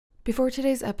Before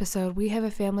today's episode, we have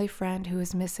a family friend who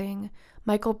is missing,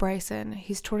 Michael Bryson.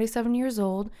 He's 27 years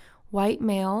old, white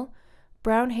male,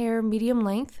 brown hair, medium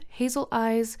length, hazel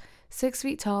eyes, 6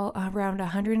 feet tall, around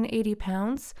 180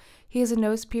 pounds. He has a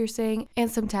nose piercing and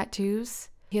some tattoos.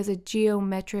 He has a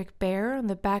geometric bear on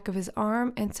the back of his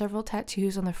arm and several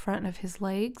tattoos on the front of his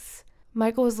legs.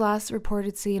 Michael was last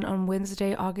reported seen on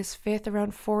Wednesday, August 5th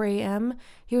around 4 a.m.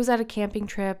 He was at a camping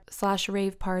trip /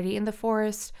 rave party in the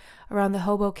forest around the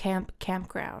Hobo Camp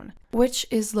campground, which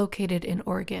is located in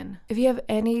Oregon. If you have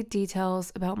any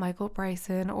details about Michael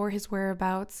Bryson or his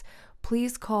whereabouts,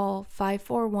 please call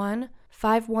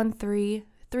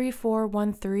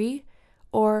 541-513-3413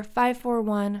 or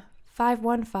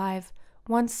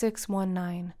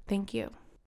 541-515-1619. Thank you.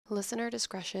 Listener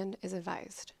discretion is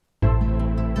advised.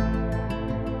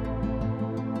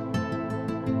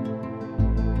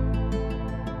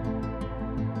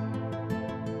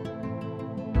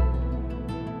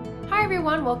 Hi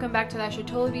everyone, welcome back to That Should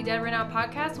Totally Be Dead Right Now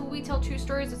podcast, where we tell true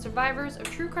stories of survivors of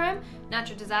true crime,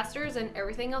 natural disasters, and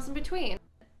everything else in between.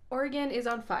 Oregon is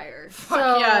on fire.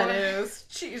 Fuck yeah, it is.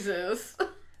 Jesus.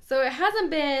 So it hasn't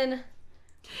been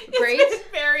great. It's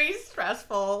been very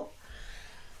stressful.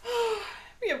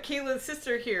 We have Kayla's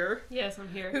sister here. Yes, I'm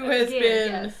here. Who has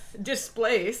been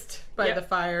displaced by the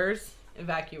fires.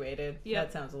 Evacuated.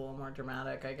 That sounds a little more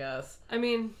dramatic, I guess. I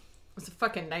mean, it's a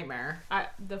fucking nightmare.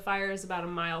 The fire is about a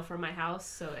mile from my house,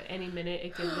 so at any minute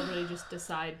it could literally just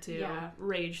decide to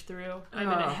rage through. I'm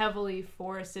in a heavily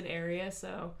forested area,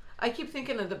 so... I keep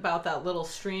thinking about that little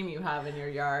stream you have in your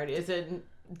yard. Is it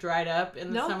dried up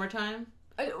in the summertime?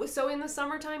 So in the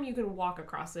summertime, you can walk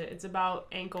across it. It's about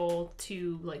ankle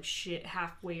to like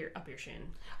halfway up your shin.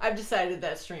 I've decided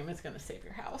that stream is going to save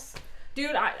your house.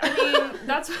 Dude, I mean,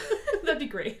 that'd be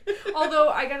great. Although,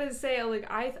 I gotta say, like,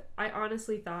 I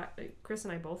honestly thought, Chris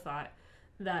and I both thought,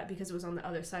 that because it was on the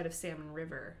other side of Salmon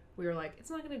River, we were like, it's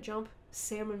not gonna jump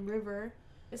Salmon River.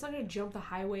 It's not gonna jump the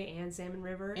highway and Salmon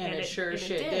River. And it sure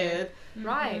shit did.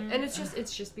 Right. Mm-hmm. And it's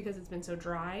just because it's been so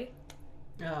dry.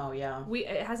 Oh, yeah.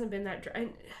 It hasn't been that dry.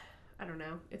 And, I don't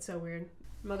know. It's so weird.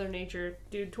 Mother Nature.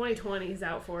 Dude, 2020 is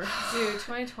out for us. Dude,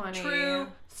 2020. True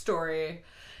story.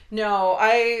 No,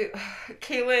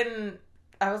 Kaylin,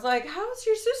 I was like, how's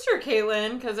your sister,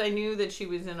 Kaylin? Because I knew that she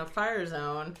was in a fire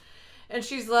zone. And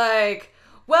she's like,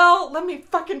 well, let me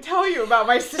fucking tell you about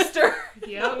my sister.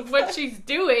 Yeah, what she's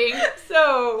doing.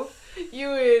 So,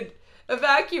 you had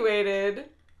evacuated,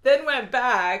 then went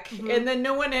back, and then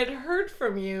no one had heard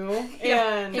from you.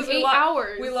 And in 8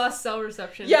 hours. We lost cell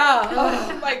reception. Yeah.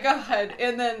 Oh my God.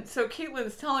 And then, so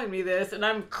Caitlin's telling me this, and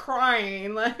I'm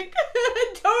crying, like,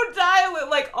 don't dial it,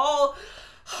 like, all...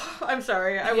 I'm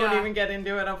sorry. I won't even get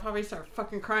into it. I'll probably start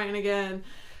fucking crying again.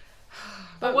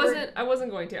 But I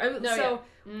wasn't going to.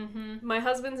 My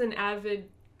husband's an avid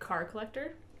car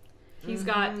collector. He's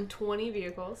got 20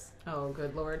 vehicles. Oh,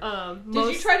 good Lord.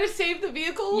 Did you try to save the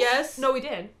vehicles? Yes. No, we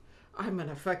did. I'm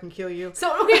gonna fucking kill you.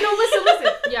 So, okay, no,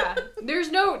 listen. Yeah. There's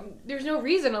no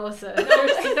reason, Alyssa.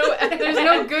 There's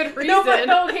no good reason.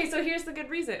 No, okay, so here's the good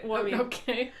reason. Well, I mean,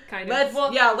 okay. Kind of.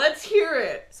 Let's hear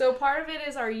it. So part of it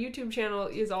is our YouTube channel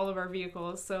is all of our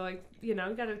vehicles. So, like, you know,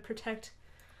 we gotta protect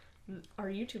our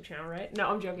YouTube channel, right? No,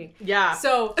 I'm joking. Yeah.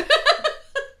 So...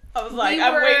 I was like,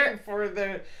 I'm waiting for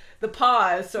the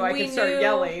pause so I can start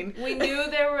yelling. We knew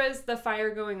there was the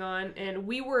fire going on, and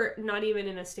we were not even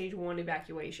in a stage 1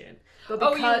 evacuation.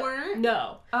 But you weren't?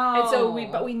 No. Oh. And so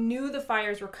we knew the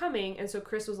fires were coming, and so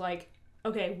Chris was like,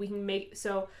 okay, we can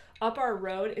so up our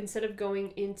road, instead of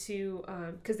going into,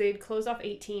 because they had closed off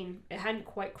 18, it hadn't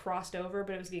quite crossed over,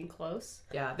 but it was getting close.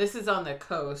 Yeah, this is on the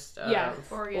coast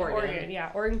of Oregon.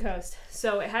 Yeah, Oregon coast.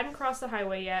 So it hadn't crossed the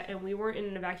highway yet, and we weren't in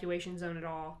an evacuation zone at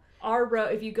all. Our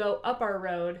road, if you go up our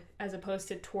road, as opposed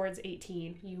to towards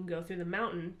 18, you can go through the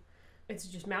mountain. It's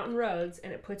just mountain roads,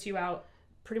 and it puts you out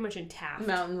pretty much in Taft.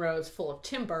 Mountain roads full of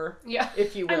timber,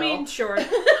 if you will. I mean, sure.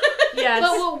 Yes.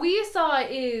 But what we saw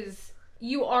is...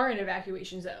 You are in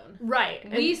evacuation zone. Right.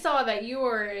 We saw that you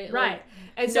were... Right.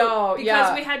 And so,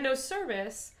 because we had no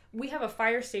service, we have a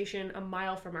fire station a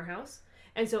mile from our house.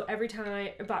 And so every time,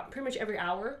 about pretty much every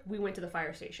hour, we went to the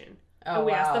fire station. Oh, and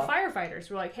we asked the firefighters.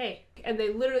 We're like, hey. And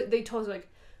they told us, like,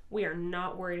 we are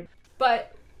not worried.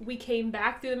 But we came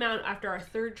back through the mountain after our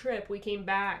 3rd trip. We came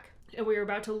back, and we were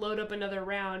about to load up another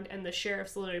round, and the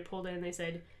sheriffs literally pulled in, and they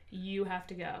said... You have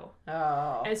to go.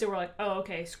 Oh. And so we're like, oh,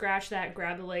 okay, scratch that,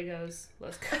 grab the Legos,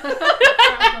 let's go.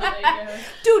 Legos.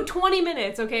 Dude, 20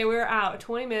 minutes, okay, we were out.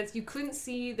 20 minutes. You couldn't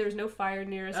see, there's no fire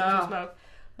near us, there's no smoke.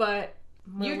 But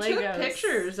you Legos. took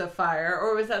pictures of fire,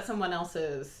 or was that someone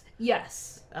else's?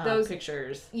 Yes. Those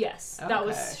pictures. Yes. Okay. That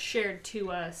was shared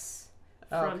to us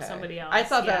from somebody else. I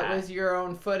thought that was your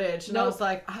own footage, and I was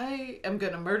like, I am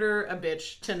gonna murder a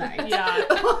bitch tonight. Yeah.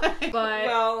 Like, But,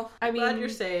 well, I I'm glad mean, you're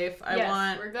safe. I yes,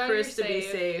 want we're glad Chris to you're be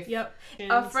safe. safe. Yep.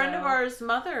 A friend of ours'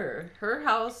 mother, her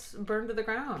house burned to the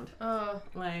ground.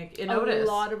 Like in Otis.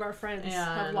 A lot of our friends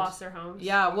have lost their homes.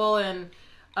 Yeah, well, and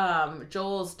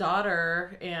Joel's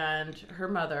daughter and her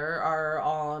mother are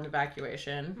all on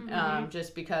evacuation,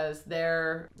 just because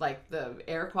they're like the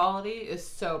air quality is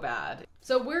so bad.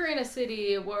 So we're in a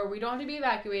city where we don't have to be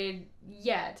evacuated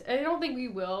yet. And I don't think we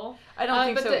will. I don't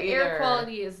think but so the either. air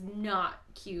quality is not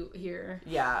cute here.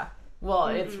 Yeah. Well,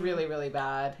 it's really, really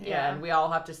bad. Yeah. And we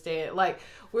all have to stay, like,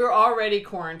 we're already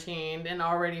quarantined and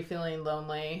already feeling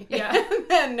lonely. Yeah.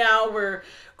 And now we're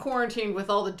quarantined with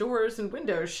all the doors and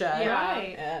windows shut. Yeah.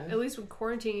 Right. And at least with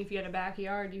quarantine, if you had a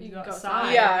backyard, you could go go outside.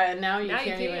 outside. yeah, and now you Now you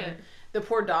can't even. can't. The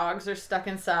poor dogs are stuck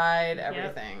inside,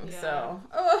 everything. Yeah. So,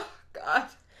 oh, God.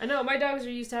 I know, my dogs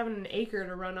are used to having an acre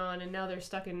to run on, and now they're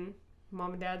stuck in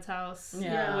mom and dad's house.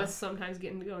 Yeah. With sometimes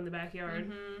getting to go in the backyard.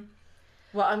 Mm-hmm.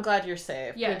 Well, I'm glad you're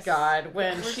safe. Yes. Good God.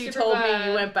 When We're she super told me glad.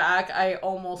 you went back, I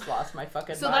almost lost my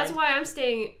fucking So mind. that's why I'm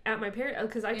staying at my parents,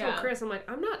 because I told Yeah. Chris, I'm like,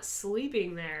 I'm not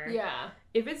sleeping there. Yeah.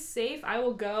 If it's safe, I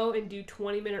will go and do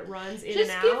 20-minute runs in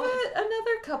Just and out. give it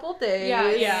another couple days. Yeah,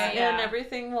 yeah. And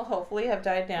everything will hopefully have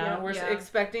died down. Yeah, We're yeah.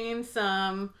 expecting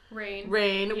some Rain.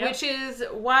 rain, Yep. which is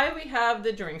why we have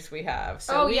the drinks we have.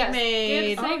 So Oh, we yes.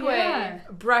 made Good segue. Oh, yeah.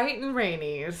 bright and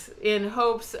rainies in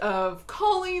hopes of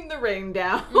calling the rain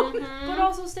down. But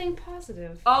also staying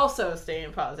positive. Also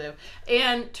staying positive.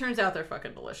 And turns out they're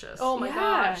fucking delicious. Oh my Yeah.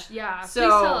 gosh. Yeah. So Please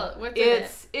tell what's in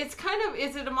it. it's kind of,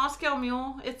 is it a Moscow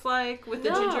Mule? It's like with the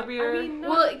No, ginger beer. I mean,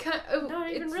 Well, it kind of, not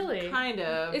even it's, really. Kind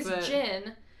of. It's but-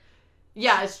 gin.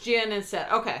 Yeah, it's gin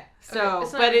instead. Okay. So, Okay,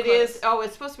 it's not but it even is, close.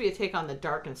 it's supposed to be a take on the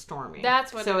dark and stormy.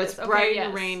 That's what so it it's is. Okay, bright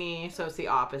and yes. rainy, so it's the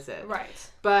opposite. Right.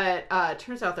 But it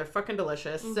turns out they're fucking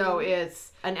delicious. So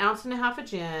it's 1.5 ounces of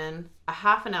gin, a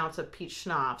half an ounce of peach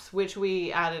schnapps, which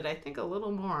we added, I think, a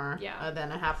little more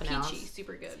than a half an ounce. Peachy.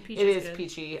 Super good. Peach It is good.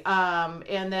 peachy.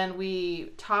 And then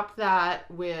we topped that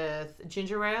with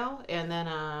ginger ale and then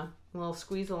a little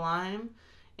squeeze of lime.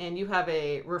 And you have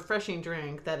a refreshing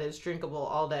drink that is drinkable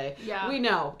all day. Yeah. We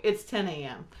know it's 10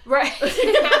 a.m. Right. Well,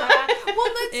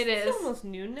 It is. It's almost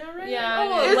noon now, right? Yeah,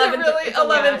 Oh, it Is 11 it really? it's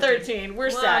 11. 11:13. We're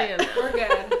Well, set. you know. We're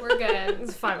good. We're good.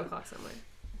 It's 5 o'clock somewhere.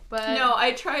 But No,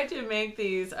 I tried to make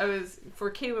these.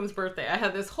 For Caitlin's birthday, I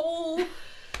had this whole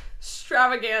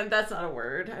extravaganza. That's not a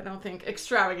word. I don't think.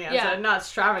 Extravaganza, Yeah. not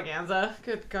extravaganza.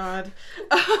 Good God.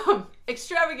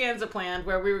 Extravaganza planned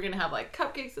where we were going to have like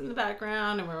cupcakes in the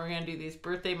background and we were going to do these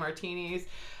birthday martinis.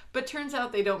 But turns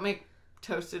out they don't make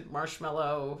toasted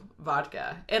marshmallow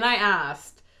vodka. And I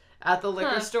asked at the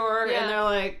liquor store Yeah. and they're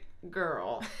like,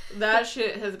 girl, that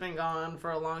shit has been gone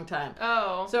for a long time.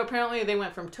 Oh. So apparently they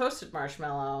went from toasted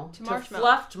marshmallow to marshmallow.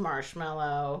 fluffed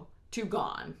marshmallow to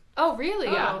gone. Oh, really?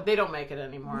 Yeah, they don't make it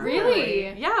anymore.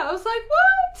 Really? Yeah, I was like,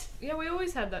 what? Yeah, we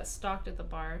always had that stocked at the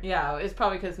bar. Yeah, it's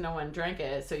probably because no one drank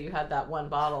it, so you had that one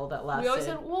bottle that lasted. We always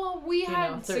had, well, we know,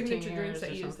 had 13 signature years drinks that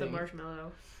or used the something.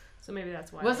 marshmallow. So maybe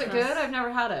that's why. Was it good? I've never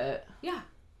had it. Yeah.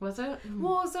 Was it?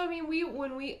 Well, so I mean,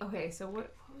 okay, so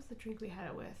what was the drink we had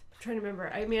it with? I'm trying to remember.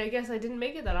 I mean, I guess I didn't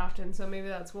make it that often, so maybe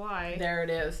that's why. There it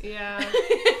is. Yeah.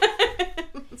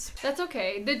 That's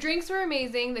okay. The drinks were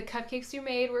amazing. The cupcakes you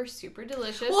made were super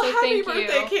delicious. Well, so happy thank birthday, you.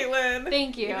 Thank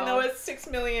Thank you. Even though it's 6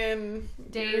 million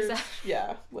Days. years-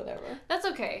 Yeah, whatever. That's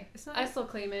okay. It's not, I still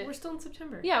claim it. we're still in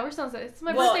September. Yeah, we're still. It's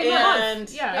my Well, birthday month. and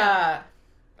Yeah.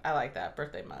 I like that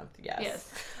birthday month. Yes.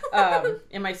 Yes.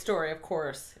 And my story, of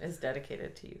course, is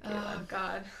dedicated to you, Caitlin. Oh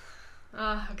God.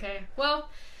 Okay. Well,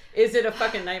 Is it a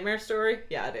fucking nightmare story?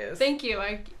 Yeah, it is. thank you.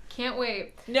 I can't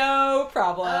wait. No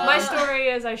problem. My story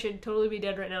is I should totally be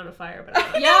dead right now in a fire, but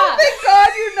I Yeah. Thank God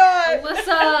you're not.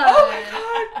 Alyssa. Oh my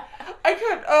God. I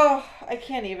could. Oh, I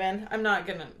can't even. I'm not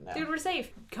gonna. No. Dude, we're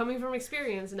safe. Coming from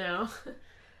experience now.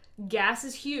 Gas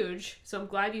is huge, so I'm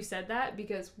glad you said that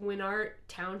because when our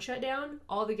town shut down,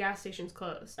 all the gas stations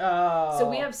closed. Oh. So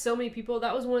we have so many people.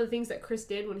 That was one of the things that Chris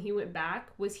did when he went back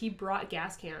was he brought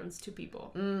gas cans to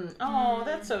people. Oh,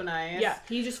 that's so nice. Yeah,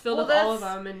 he just filled Well, up all of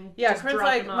that's- them and Yeah, just Corinne's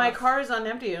dropped like, them my off. car is on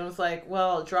empty. And I was like,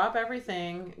 well, drop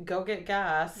everything, go get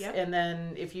gas, Yep. and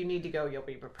then if you need to go, you'll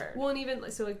be prepared. Well, and even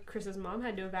so, like Chris's mom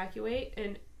had to evacuate,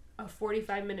 and a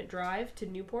 45-minute drive to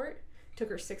Newport took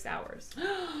her 6 hours,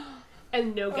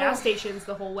 and no gas stations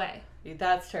the whole way.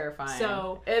 That's terrifying.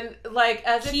 So- and like,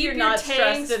 as if Keep you're your not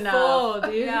tanks stressed enough. full,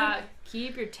 dude. Yeah.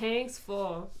 Keep your tanks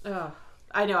full. Ugh.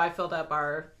 I know I filled up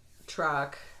our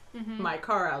truck. My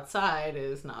car outside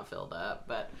is not filled up,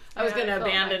 but I was Yeah, going I to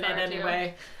filled my abandon car, it too.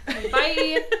 anyway.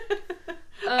 Bye.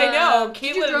 I know.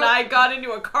 Did you Caitlin and I got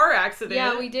into a car accident.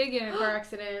 Yeah, we did get in a car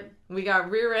accident. We got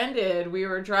rear-ended. We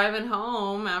were driving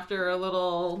home after a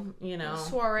little,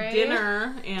 soiree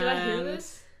dinner. And Did I hear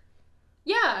this?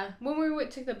 Yeah, when we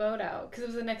took the boat out, because it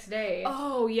was the next day.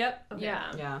 Oh, yep. Okay.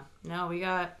 Yeah. Yeah. No, we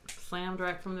got slammed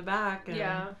right from the back. And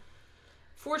Yeah.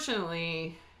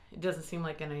 Fortunately, it doesn't seem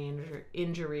like any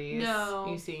injuries. No.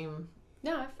 You seem...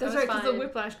 No, That's was right, because fine. the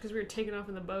whiplash, because we were taking off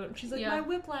in the boat. And she's like, Yeah. my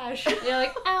whiplash. You're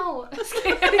like, ow. She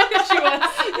was.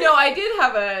 No, I did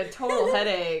have a total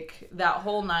headache that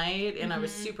whole night, and I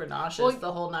was super nauseous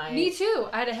the whole night. Me too.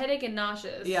 I had a headache and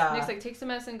nauseous. Yeah. Nick's like, take some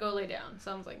medicine, go lay down.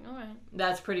 So I was like, all right.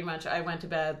 That's pretty much, I went to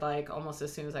bed like almost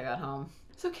as soon as I got home.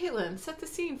 So Caitlin, set the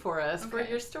scene for us for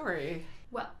Okay. your story.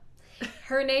 Well,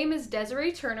 her name is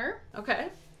Deserae Turner, Okay.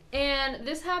 and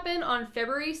this happened on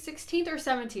February 16th or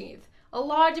 17th. A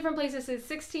lot of different places said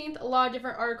 16th, a lot of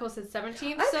different articles said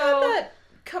 17th. I've had that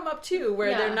come up too, where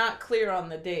Yeah. they're not clear on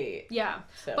the date. Yeah,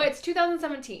 So. but it's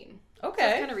 2017. So Okay.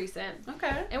 it's kind of recent.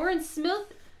 Okay. And we're in Smith.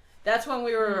 That's when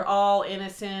we were all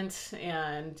innocent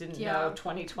and didn't Yeah. know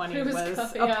 2020 It was was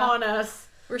coming, yeah. upon us.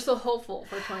 We're still hopeful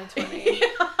for 2020.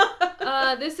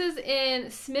 This is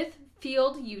in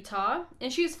Smithfield, Utah,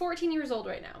 and she is 14 years old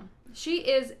right now. She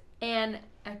is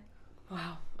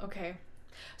wow. Okay.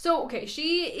 So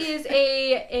she is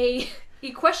a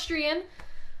equestrian.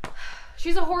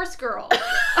 She's a horse girl.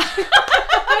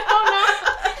 I don't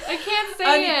know. I can't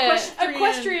say it.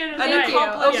 Equestrian is An right.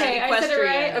 accomplished Okay, I said it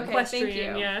right. Okay, Equestrian,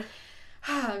 thank you. yeah.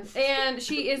 And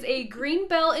she is a green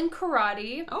belt in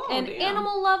karate, Oh, an damn.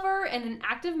 animal lover, and an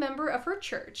active member of her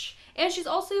church. And she's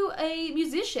also a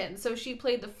musician, so she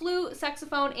played the flute,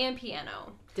 saxophone, and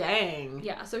piano. Dang.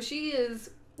 Yeah, so she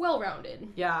is well-rounded.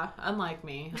 Yeah, unlike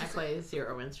me. I play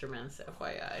 0 instruments,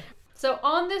 FYI. So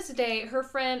on this day, her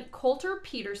friend Coulter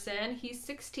Peterson, he's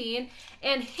 16,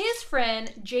 and his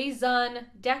friend Jason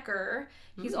Decker,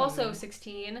 he's also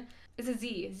 16, is a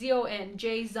Z, Z-O-N,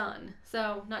 Jason.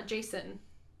 So not Jason,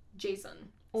 Jason.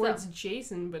 Or So- it's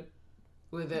Jason, but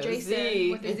With a Jason,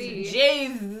 Z. with a It's Z.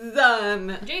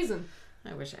 Jason. Jason.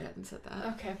 I wish I hadn't said that.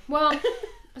 Okay. Well,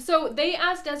 so they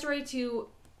asked Deserae to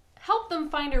help them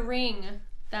find a ring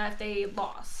that they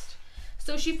lost.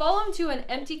 So she followed them to an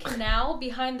empty canal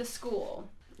behind the school.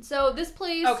 So this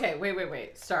place... Okay,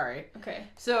 wait. Sorry. Okay.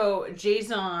 So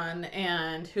Jason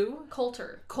and who?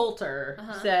 Coulter. Coulter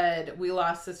said, we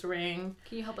lost this ring.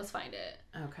 Can you help us find it?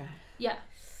 Okay. Yeah.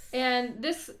 And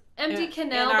this empty And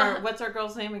canal... what's our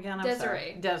girl's name again? I'm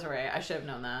sorry. Deserae. I should have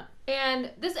known that. And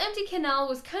this empty canal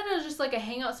was kind of just like a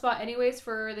hangout spot anyways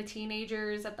for the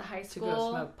teenagers at the high To school.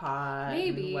 go smoke pot.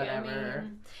 Maybe. Whatever. I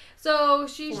mean... So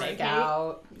she... Make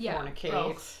out. Yeah. Fornicate.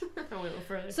 Oh. I went a little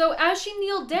further. So as she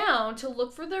kneeled down to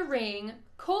look for the ring,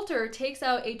 Coulter takes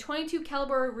out a .22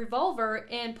 caliber revolver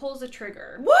and pulls the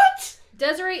trigger. What?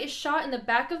 Deserae is shot in the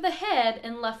back of the head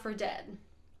and left for dead.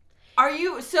 Are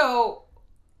you... So...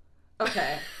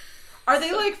 Okay. Are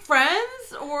they like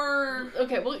friends or...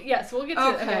 Okay, well, yes, we'll get to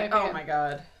it. Okay. Oh my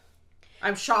god.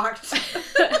 I'm shocked.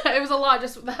 It was a lot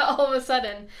just all of a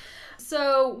sudden.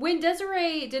 So when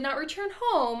Deserae did not return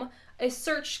home, a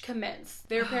search commenced.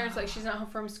 Their parents like, she's not home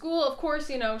from school. Of course,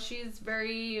 she's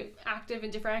very active in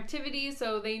different activities,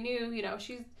 so they knew,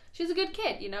 she's a good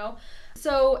kid,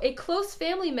 So a close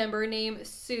family member named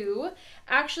Sue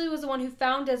actually was the one who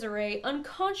found Deserae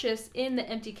unconscious in the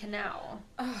empty canal.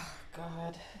 Oh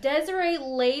god. Deserae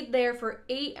laid there for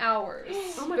 8 hours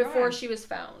before God. she was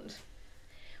found.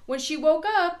 When she woke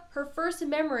up, her first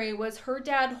memory was her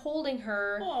dad holding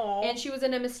her, Aww. and she was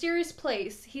in a mysterious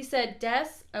place. He said, Des,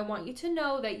 I want you to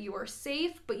know that you are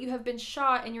safe, but you have been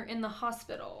shot and you're in the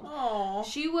hospital. Aww.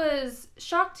 She was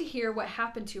shocked to hear what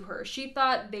happened to her. She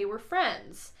thought they were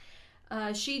friends.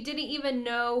 She didn't even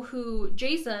know who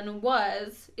Jason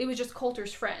was. It was just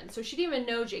Coulter's friend. So she didn't even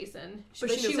know Jason.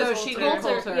 But she knew So Coulter. she knew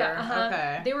Coulter. Yeah,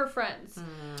 Okay. They were friends.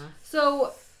 Mm.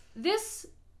 So this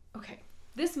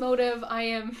motive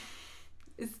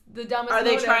is the dumbest Are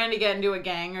they motive. trying to get into a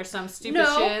gang or some stupid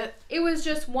No, shit? it was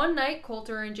just one night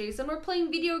Coulter and Jason were playing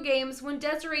video games when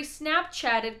Deserae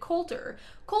Snapchatted Coulter.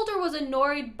 Coulter was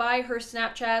annoyed by her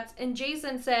Snapchats, and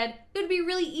Jason said it would be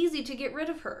really easy to get rid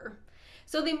of her.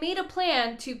 So they made a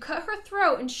plan to cut her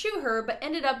throat and shoot her, but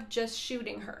ended up just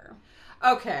shooting her.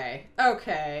 Okay.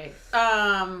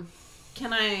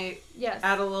 Can I Yes.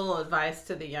 add a little advice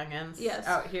to the youngins Yes.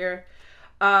 out here?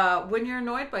 When you're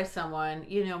annoyed by someone,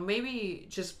 maybe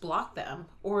just block them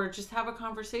or just have a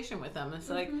conversation with them. It's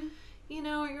like, you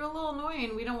know, you're a little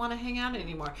annoying. We don't want to hang out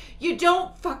anymore. You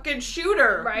don't fucking shoot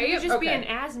her. Right? You just be Okay. an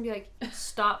ass and be like,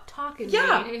 stop talking to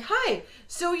Yeah. me. Hi.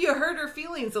 So you hurt her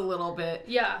feelings a little bit.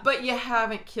 Yeah. But you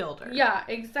haven't killed her. Yeah,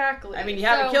 exactly. I mean, you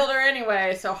haven't killed her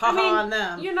anyway, so haha on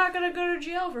them. You're not gonna go to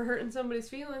jail for hurting somebody's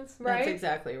feelings. Right? That's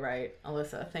exactly right,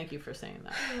 Alyssa. Thank you for saying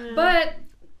that. But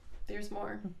there's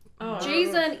more. Oh.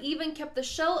 Jason even kept the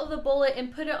shell of the bullet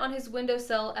and put it on his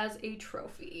windowsill as a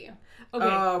trophy. Okay.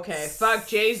 Okay. Fuck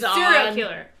Jason. Serial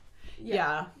killer.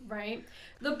 Yeah. Right?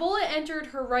 The bullet entered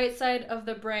her right side of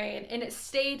the brain and it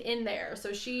stayed in there.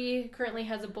 So she currently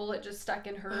has a bullet just stuck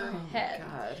in her head.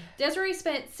 God. Deserae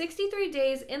spent 63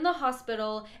 days in the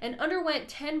hospital and underwent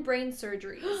 10 brain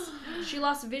surgeries. She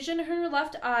lost vision in her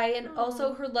left eye and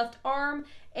also her left arm,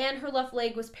 and her left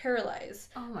leg was paralyzed.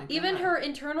 Oh my God. Even her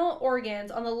internal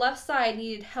organs on the left side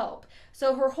needed help.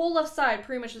 So her whole left side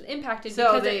pretty much was impacted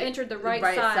because it entered the right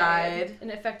side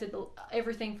and affected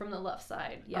everything from the left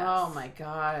side. Yes. Oh my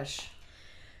gosh.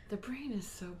 The brain is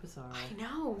so bizarre. I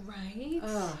know, right?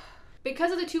 Ugh.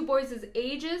 Because of the two boys'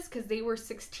 ages, because they were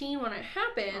 16 when it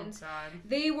happened, God.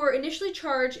 they were initially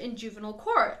charged in juvenile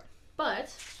court.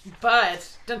 But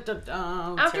Dun, dun,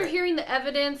 dun, after hearing the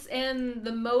evidence and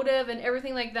the motive and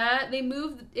everything like that, they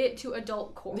moved it to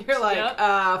adult court. they're like,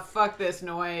 Yep. fuck this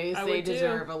noise. I They would too.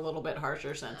 deserve a little bit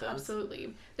harsher sentence.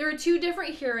 Absolutely. There were 2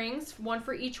 different hearings, one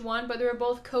for each one, but they were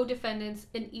both co-defendants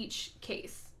in each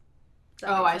case. Does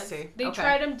that Oh, make I sense? see. They Okay.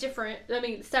 tried them separate.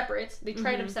 They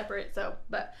tried them separate, so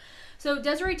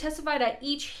Deserae testified at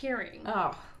each hearing.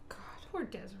 Oh, Poor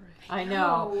Deserae. I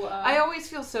know. No, I always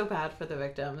feel so bad for the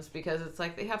victims because it's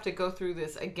like they have to go through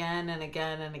this again and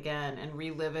again and again and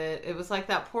relive it. It was like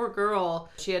that poor girl.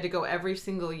 She had to go every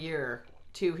single year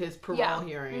to his parole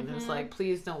hearing. It's like,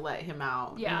 please don't let him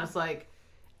out. Yeah. And it's like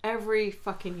every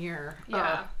fucking year.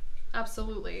 Yeah,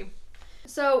 absolutely.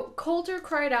 So Coulter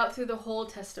cried out through the whole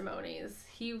testimonies.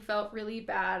 He felt really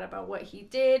bad about what he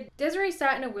did. Deserae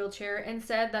sat in a wheelchair and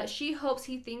said that she hopes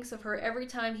he thinks of her every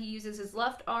time he uses his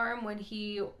left arm when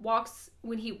he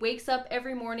wakes up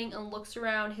every morning and looks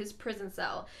around his prison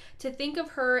cell. To think of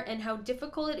her and how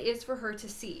difficult it is for her to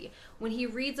see. When he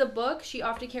reads a book, she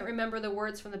often can't remember the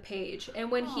words from the page. And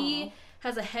when he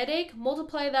has a headache,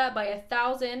 multiply that by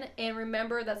 1,000 and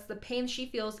remember that's the pain she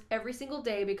feels every single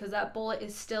day because that bullet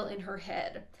is still in her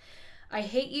head. I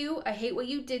hate you. I hate what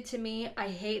you did to me. I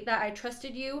hate that I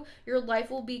trusted you. Your life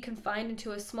will be confined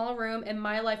into a small room and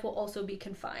my life will also be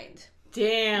confined.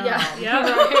 Damn. Yeah.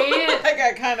 Right? I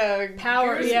got kind of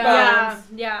Power, goosebumps.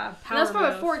 Yeah. Power That's from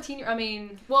a move. 14-year. I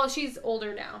mean, well, she's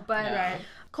older now, but Yeah. Right.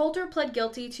 Coulter pled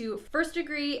guilty to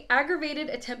first-degree aggravated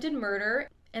attempted murder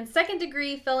and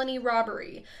second-degree felony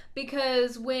robbery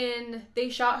because when they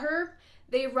shot her,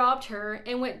 they robbed her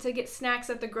and went to get snacks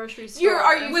at the grocery store.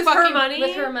 Are you With fucking her money?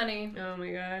 With her money. Oh my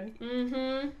God.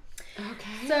 Mm-hmm.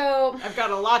 Okay. So I've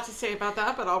got a lot to say about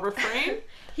that, but I'll refrain.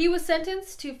 he was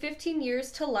sentenced to 15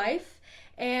 years to life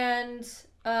and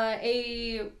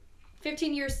a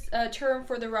 15-year term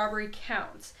for the robbery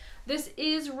count. This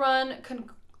is run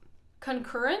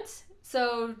concurrent,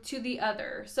 so to the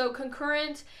other. So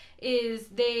concurrent is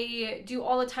they do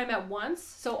all the time at once.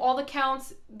 So all the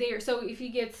counts there. So if he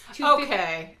gets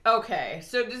Okay.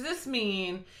 So does this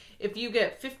mean if you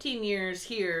get 15 years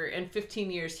here and 15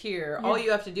 years here, all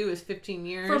you have to do is 15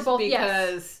 years For both, yes.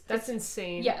 because That's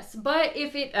insane. yes, but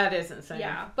if it that is insane.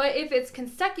 yeah, but if it's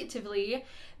consecutively,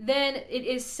 then it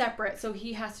is separate. So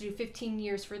he has to do 15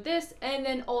 years for this and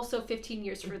then also 15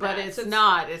 years for But that. it's So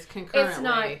not. It's concurrently. It's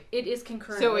not. It is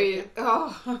concurrently.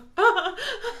 So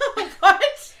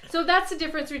what? So that's the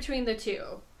difference between the two,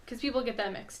 because people get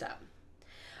that mixed up.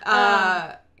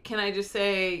 Can I just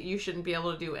say you shouldn't be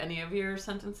able to do any of your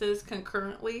sentences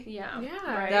concurrently? Yeah.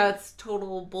 Yeah. Right. That's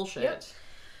total bullshit. Yep.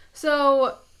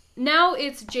 So now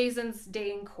it's Jason's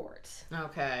day in court.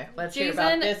 Okay, let's hear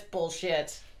about Jason- this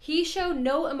bullshit. He showed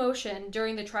no emotion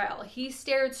during the trial. He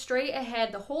stared straight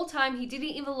ahead the whole time. He didn't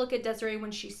even look at Deserae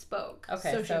when she spoke.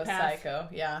 Okay, so Sociopath. psycho,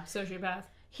 yeah. Sociopath.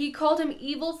 He called him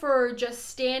evil for just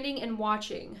standing and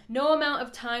watching. No amount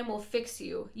of time will fix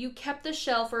you. You kept the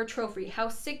shell for a trophy. How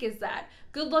sick is that?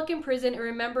 Good luck in prison, and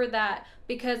remember that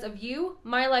because of you,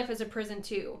 my life is a prison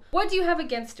too. What do you have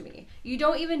against me? You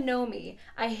don't even know me.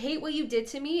 I hate what you did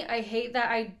to me. I hate that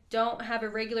I don't have a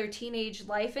regular teenage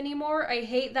life anymore. I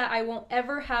hate that I won't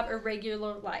ever have a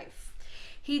regular life.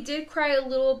 He did cry a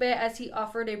little bit as he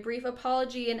offered a brief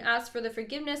apology and asked for the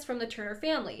forgiveness from the Turner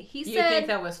family. He You said, think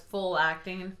that was full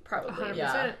acting? probably. 100%.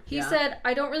 Yeah. He said,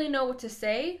 I don't really know what to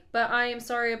say, but I am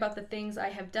sorry about the things I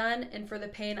have done and for the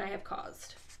pain I have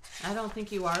caused. I don't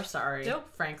think you are sorry. Nope.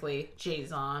 Frankly,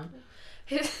 Jason.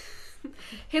 His,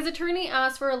 His attorney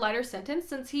asked for a lighter sentence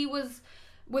since he was,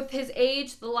 with his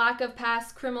age, the lack of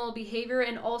past criminal behavior,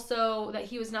 and also that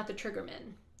he was not the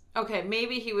triggerman. Okay,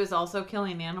 maybe he was also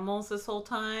killing animals this whole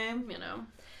time. You know.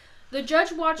 The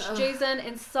judge watched Jason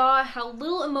and saw how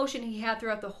little emotion he had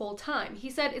throughout the whole time. He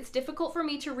said, "It's difficult for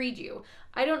me to read you.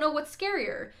 I don't know what's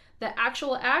scarier, the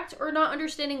actual act or not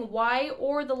understanding why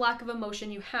or the lack of emotion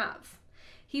you have."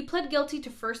 He pled guilty to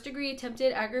first-degree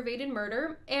attempted aggravated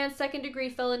murder and second-degree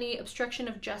felony obstruction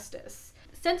of justice,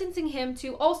 sentencing him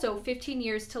to also 15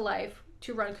 years to life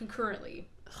to run concurrently.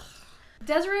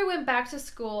 Deserae went back to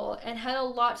school and had a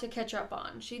lot to catch up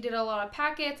on. She did a lot of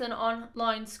packets and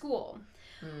online school.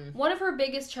 One of her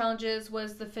biggest challenges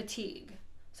was the fatigue.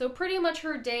 So pretty much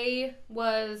her day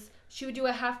was she would do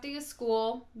a half day of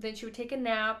school, then she would take a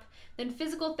nap, then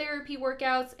physical therapy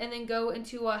workouts, and then go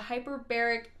into a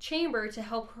hyperbaric chamber to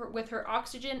help her with her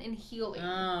oxygen and healing.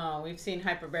 Oh, we've seen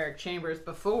hyperbaric chambers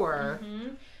before.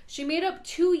 She made up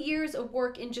 2 years of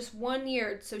work in just 1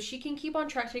 year so she can keep on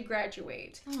track to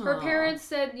graduate. Her parents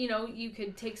said, you know, you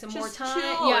could take some more time.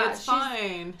 Chill, Yeah, it's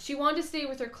fine. She wanted to stay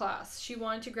with her class. She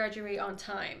wanted to graduate on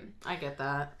time. I get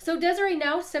that. So Deserae,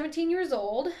 now 17 years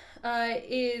old,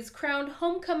 is crowned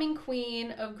homecoming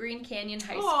queen of Green Canyon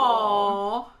High School.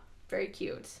 Aww. Very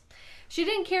cute. She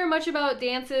didn't care much about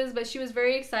dances, but she was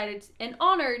very excited and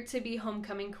honored to be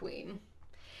homecoming queen.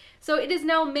 So it is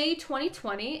now May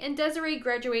 2020, and Deserae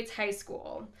graduates high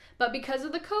school. But because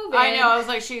of the COVID... I know, I was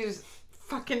like, she's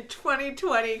fucking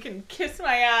 2020, can kiss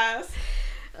my ass.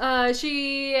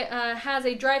 She has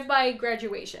a drive-by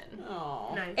graduation.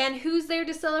 Oh, Nice. And who's there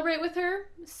to celebrate with her?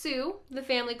 Sue, the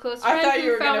family close friend I thought who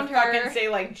you were found gonna her. fucking say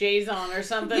like Jason or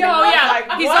something. Yo, and I was yeah,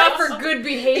 like, he's what? out for good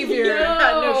behavior.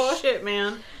 No shit,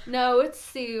 man. No, it's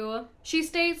Sue. She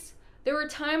states, "There were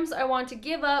times I wanted to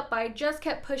give up, but I just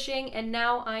kept pushing, and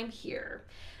now I'm here."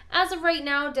 As of right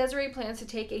now, Deserae plans to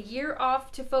take a year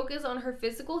off to focus on her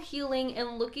physical healing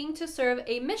and looking to serve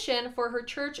a mission for her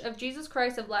Church of Jesus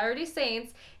Christ of Latter-day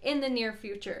Saints in the near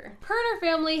future. Her and her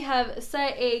family have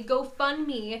set a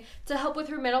GoFundMe to help with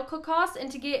her medical costs and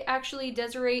to get actually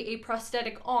Deserae a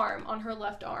prosthetic arm on her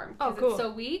left arm because cool. it's so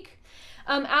weak.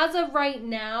 As of right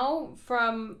now,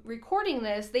 from recording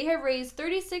this, they have raised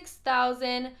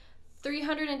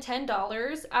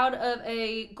 $36,310 out of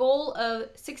a goal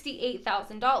of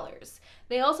 $68,000.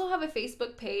 They also have a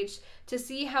Facebook page to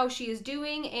see how she is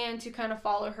doing and to kind of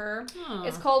follow her.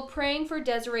 It's called Praying for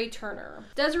Deserae Turner.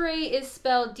 Deserae is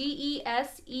spelled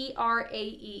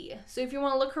Deserae. So if you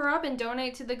want to look her up and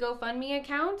donate to the GoFundMe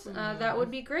account, that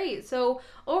would be great. So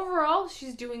overall,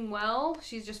 she's doing well.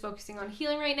 She's just focusing on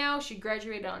healing right now. She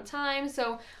graduated on time.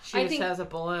 So She just has a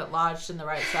bullet lodged in the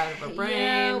right side of her brain.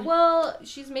 Yeah, well,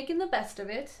 she's making the best of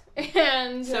it.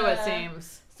 And so it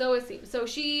seems. So it seems. So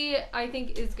she, I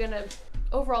think, is going to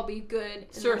overall be good.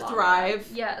 Sort of thrive,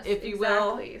 yes, if you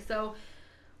will. exactly. So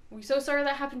we're so sorry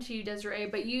that happened to you,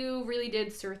 Deserae, but you really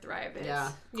did Sir Thrive it.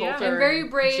 Yeah. Coulter And very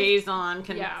brave. Jason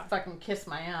can Yeah. fucking kiss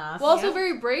my ass. Well, also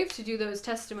very brave to do those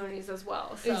testimonies as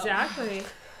well. So. Exactly.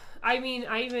 I mean,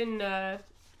 I even,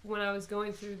 when I was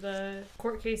going through the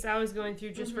court case I was going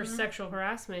through just for sexual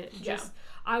harassment,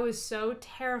 I was so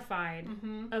terrified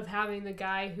of having the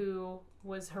guy who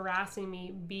was harassing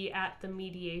me be at the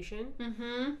mediation.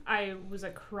 I was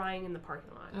like crying in the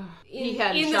parking lot. He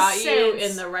had shot you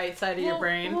in the right side of your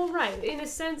brain. Well, right. In a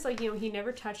sense, like, you know, he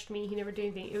never touched me. He never did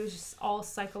anything. It was just all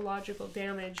psychological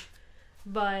damage.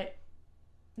 But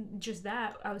just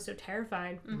that, I was so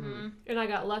terrified. And I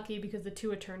got lucky because the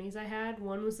two attorneys I had,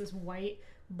 one was this white,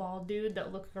 bald dude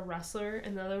that looked like a wrestler,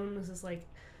 and the other one was this, like,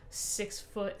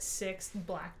 6'6"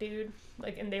 black dude,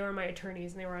 like, and they were my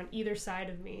attorneys, and they were on either side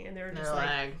of me, and they were just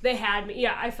like, they had me.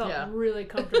 Yeah, I felt really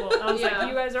comfortable. I was like,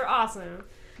 you guys are awesome.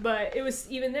 But it was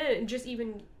even then, just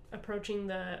even approaching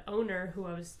the owner who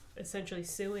I was essentially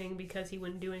suing because he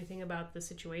wouldn't do anything about the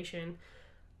situation,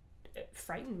 it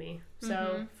frightened me.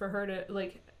 So for her to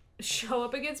like show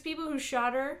up against people who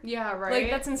shot her, right. like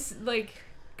that's like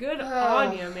good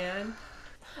on you, man.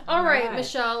 All right,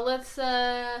 Michelle, let's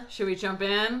should we jump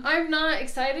in? I'm not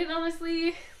excited,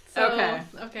 honestly. So,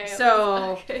 okay.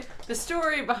 So the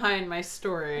story behind my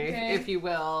story, if you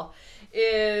will,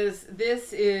 is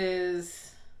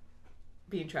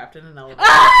being trapped in an elevator.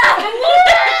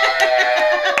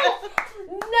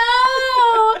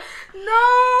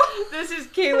 No! This is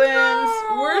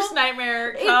Caitlin's worst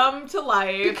nightmare come to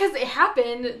life. Because it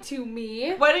happened to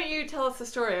me. Why don't you tell us the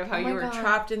story of how you were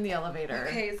trapped in the elevator?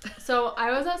 Okay, so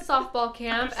I was at softball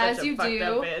camp, as you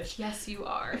do. Bitch. Yes, you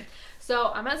are.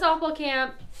 So I'm at softball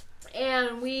camp,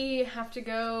 and we have to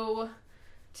go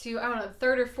to, I don't know,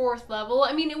 3rd or 4th level.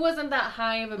 I mean, it wasn't that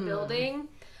high of a building.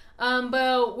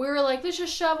 But we were like, let's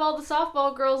just shove all the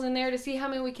softball girls in there to see how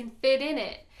many we can fit in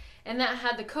it. And that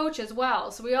had the coach as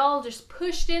well. So we all just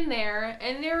pushed in there.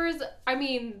 And there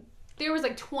was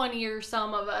like 20 or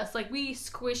some of us. Like, we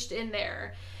squished in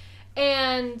there.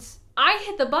 And I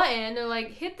hit the button. They're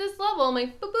like, hit this level. I'm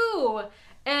like, boo-boo.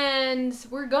 And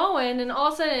we're going. And all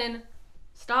of a sudden,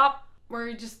 stop.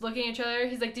 We're just looking at each other.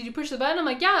 He's like, did you push the button? I'm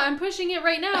like, yeah, I'm pushing it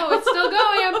right now. It's still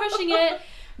going. I'm pushing it.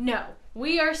 No.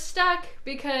 We are stuck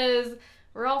because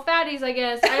we're all fatties, I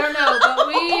guess. I don't know.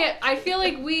 But I feel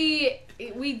like we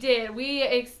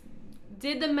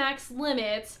did the max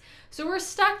limits. So we're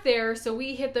stuck there. So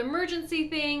we hit the emergency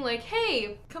thing. Like,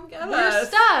 hey, come get us. We're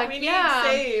stuck. We need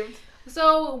saved.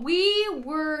 So we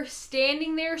were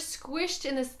standing there squished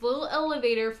in this little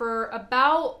elevator for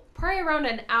probably around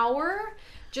an hour,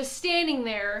 just standing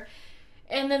there.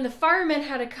 And then the firemen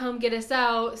had to come get us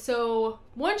out. So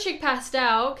one chick passed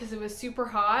out because it was super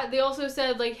hot. They also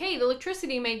said, like, hey, the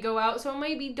electricity may go out, so it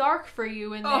might be dark for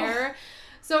you in there.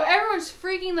 So everyone's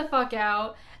freaking the fuck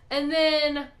out. And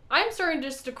then I'm starting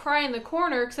just to cry in the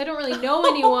corner because I don't really know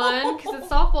anyone because it's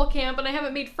softball camp and I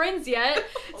haven't made friends yet.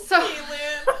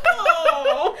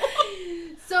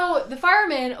 So the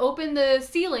firemen opened the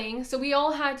ceiling, so we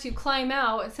all had to climb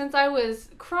out. And since I was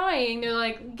crying, they're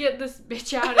like, get this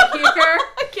bitch out of here.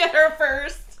 Get her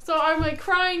first. So I'm like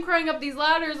crying up these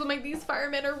ladders. I'm like, these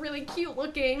firemen are really cute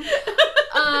looking.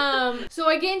 So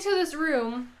I get into this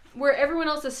room where everyone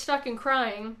else is stuck and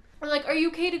crying. They're like, are you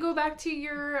okay to go back to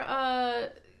your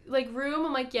room?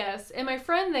 I'm like, yes. And my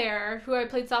friend there, who I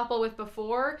played softball with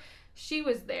before, she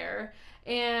was there.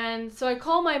 And so I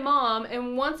called my mom,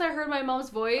 and once I heard my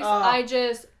mom's voice,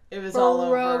 it was all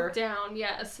broke down.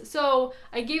 Yes. So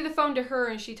I gave the phone to her,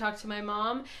 and she talked to my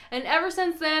mom. And ever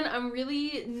since then, I'm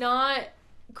really not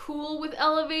cool with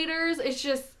elevators. It's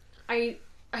just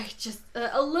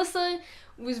Alyssa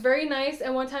was very nice,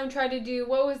 and one time tried to do,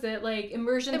 what was it, like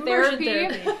immersion therapy.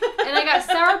 And I got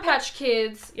Sour Patch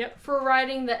Kids for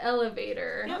riding the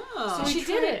elevator. Oh. So she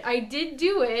did it. I did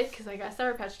do it because I got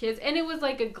Sour Patch Kids, and it was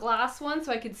like a glass one,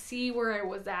 so I could see where I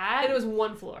was at. And it was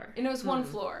one floor. One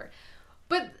floor.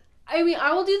 But I mean,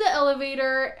 I will do the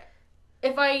elevator.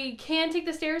 If I can take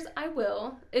the stairs, I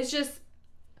will. It's just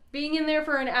being in there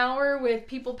for an hour with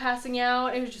people passing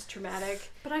out, it was just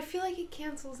traumatic. But I feel like it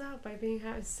cancels out by being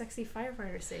a sexy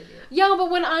firefighter savior. Yeah,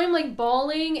 but when I'm like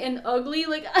bawling and ugly,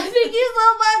 like, I thank you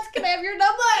so much. Can I have your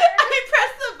number? I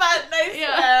pressed the button, I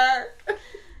swear.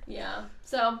 Yeah.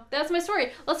 So that's my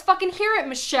story. Let's fucking hear it,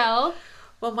 Michelle.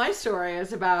 Well, my story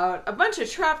is about a bunch of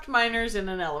trapped miners in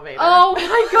an elevator. Oh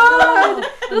my god!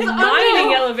 This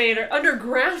mining elevator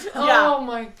underground. Yeah. Oh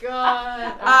my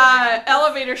god.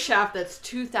 Elevator shaft that's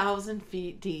 2,000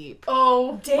 feet deep.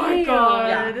 Oh my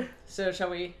god. Yeah. So shall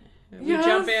we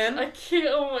jump in? I can't.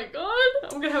 Oh my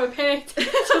god. I'm gonna have a panic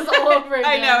attack just all over again.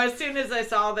 I know. As soon as I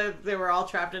saw that they were all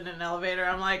trapped in an elevator,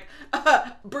 I'm like,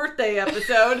 birthday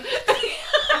episode.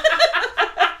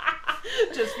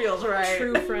 Just feels right.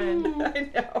 True friend. I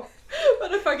know.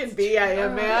 What a fucking bee I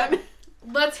am, man.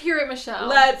 Let's hear it, Michelle.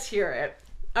 Let's hear it.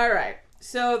 All right.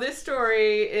 So this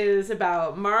story is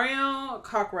about Mario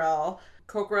Cockrell.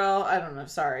 I don't know.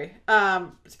 Sorry.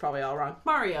 It's probably all wrong.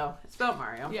 Mario. It's about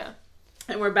Mario. Yeah.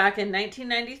 And we're back in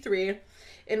 1993,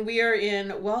 and we are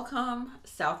in Welcome,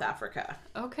 South Africa.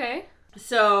 Okay.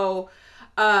 So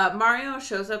Mario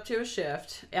shows up to a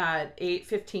shift at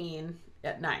 8:15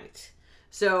 at night.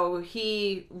 So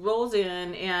he rolls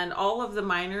in, and all of the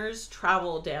miners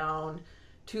travel down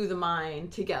to the mine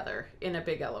together in a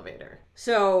big elevator.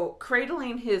 So,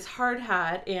 cradling his hard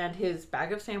hat and his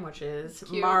bag of sandwiches,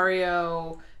 Cute.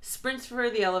 Mario sprints for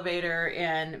the elevator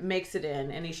and makes it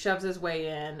in, and he shoves his way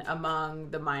in among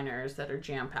the miners that are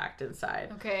jam-packed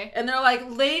inside. Okay. And they're like,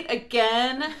 late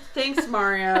again? Thanks,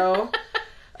 Mario.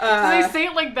 Do they say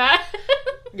it like that?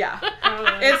 Yeah.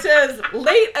 It says,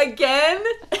 late again?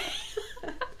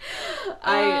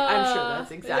 I'm sure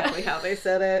that's exactly how they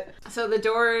said it. So the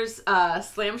doors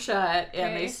slam shut,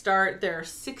 and they start their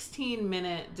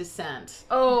 16-minute descent.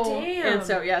 Oh, damn. And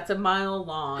so, it's a mile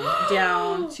long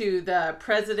down to the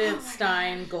President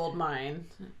Stein gold mine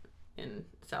in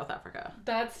South Africa.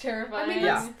 That's terrifying. I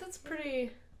mean, that's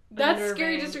pretty... That's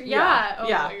scary. Just yeah. Oh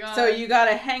my god. So you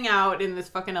gotta hang out in this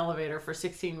fucking elevator for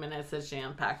 16 minutes that's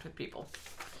jam-packed with people.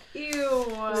 Ew.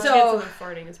 So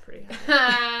farting is pretty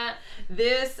high.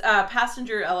 This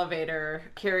passenger elevator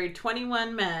carried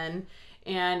 21 men,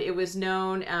 and it was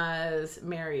known as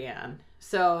Marianne.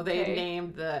 So they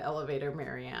named the elevator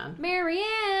Marianne. Marianne.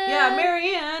 Yeah,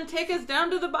 Marianne, take us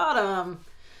down to the bottom.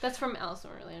 That's from Alice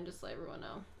in Wonderland, just to let everyone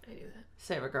know. I knew that.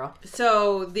 Save it, girl.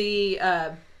 So the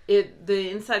the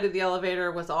inside of the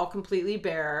elevator was all completely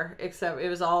bare, except it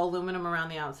was all aluminum around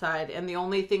the outside, and the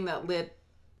only thing that lit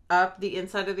up the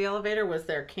inside of the elevator was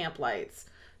their camp lights.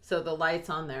 So the lights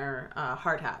on their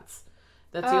hard hats.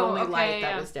 That's the only light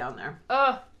that was down there.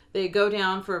 Oh. They go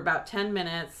down for about 10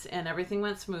 minutes and everything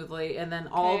went smoothly. And then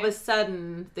all of a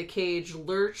sudden the cage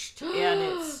lurched and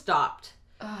it stopped.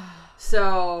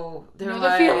 So they're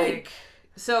like,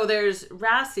 so there's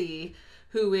Rassie,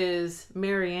 who is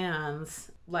Marianne's,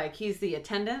 like, he's the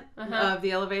attendant of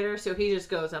the elevator. So he just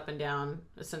goes up and down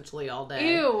essentially all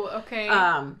day. Ew, okay.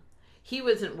 He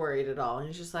wasn't worried at all.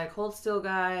 He's just like, hold still,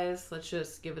 guys. Let's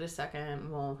just give it a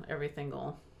second. Well, everything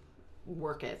will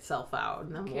work itself out.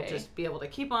 And then we'll just be able to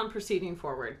keep on proceeding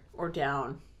forward. Or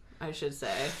down, I should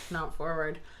say. Not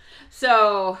forward.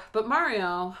 So, but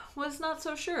Mario was not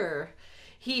so sure.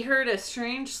 He heard a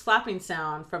strange slapping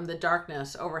sound from the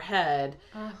darkness overhead.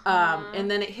 And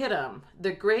then it hit him.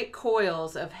 The great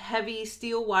coils of heavy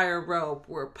steel wire rope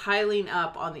were piling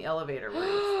up on the elevator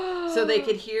roof. So they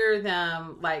could hear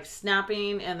them like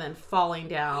snapping and then falling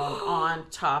down on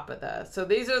top of this. So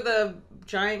these are the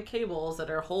giant cables that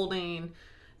are holding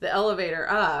the elevator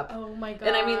up. Oh my god.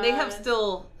 And I mean, they have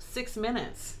still 6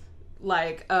 minutes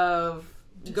like of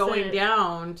going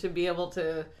down to be able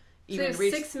to even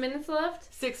reach. 6 minutes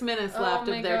left? 6 minutes left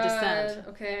of their descent.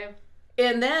 Okay.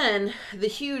 And then the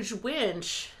huge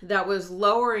winch that was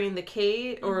lowering the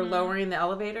cage or lowering the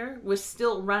elevator was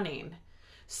still running.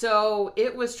 So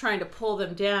it was trying to pull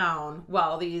them down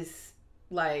while these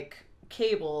like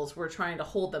cables were trying to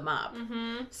hold them up.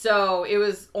 So it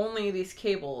was only these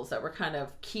cables that were kind of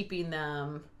keeping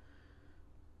them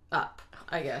up,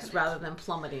 I guess, rather than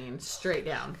plummeting straight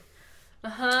down.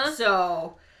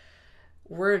 So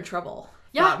we're in trouble.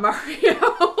 Yeah,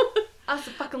 Mario.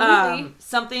 Absolutely.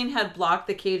 Something had blocked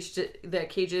the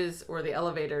cages or the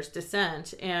elevator's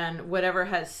descent, and whatever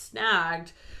has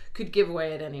snagged could give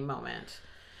way at any moment.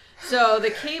 So the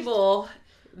cable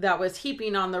that was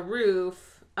heaping on the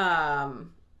roof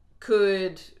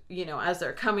could, you know, as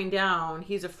they're coming down,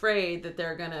 he's afraid that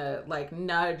they're gonna like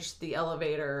nudge the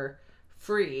elevator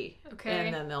free,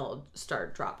 and then they'll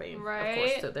start dropping, of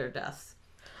course, to their deaths.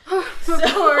 Of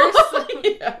course.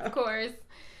 Yeah. Of course.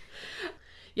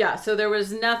 Yeah, so there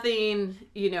was nothing,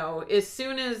 you know, as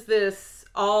soon as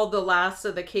all the last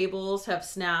of the cables have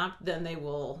snapped, then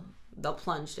they'll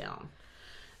plunge down.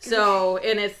 So,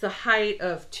 and it's the height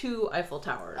of 2 Eiffel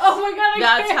Towers. Oh my god,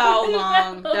 that's how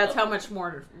long, that's how much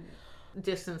more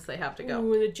distance they have to go.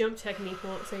 Ooh, the jump technique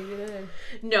won't save you then.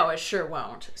 No, it sure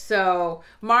won't. So,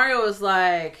 Mario is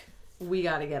like, we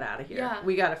gotta get out of here. Yeah.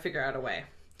 We gotta figure out a way.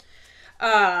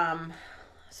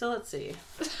 So let's see.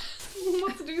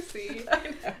 What's Lucy?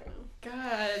 I know.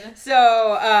 God.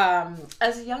 So,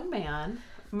 as a young man,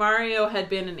 Mario had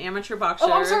been an amateur boxer.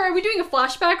 Oh, I'm sorry. Are we doing a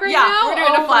flashback right now? Yeah, we're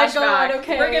doing a flashback. My God,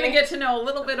 okay. We're going to get to know a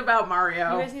little bit about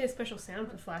Mario. You guys need a special sound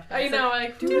for flashbacks. I know,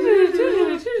 like... Son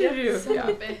of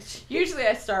a bitch. Usually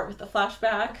I start with the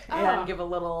flashback and give a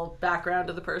little background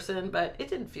to the person, but it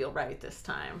didn't feel right this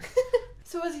time.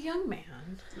 So as a young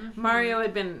man, Mario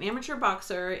had been an amateur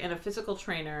boxer and a physical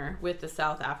trainer with the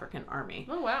South African Army.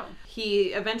 Oh, wow. He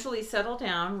eventually settled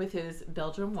down with his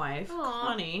Belgian wife,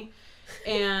 Connie,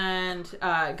 and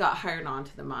got hired on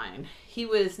to the mine. He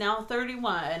was now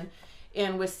 31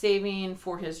 and was saving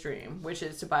for his dream, which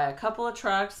is to buy a couple of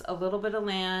trucks, a little bit of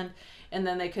land, and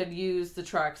then they could use the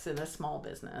trucks in a small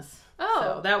business. Oh,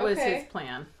 so that was his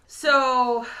plan.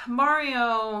 So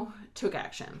Mario took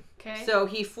action. Okay. So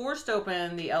he forced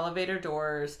open the elevator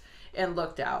doors and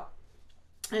looked out.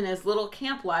 And his little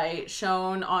camp light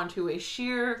shone onto a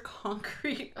sheer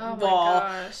concrete wall,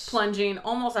 plunging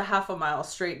almost a half a mile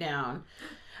straight down.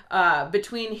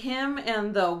 Between him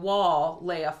and the wall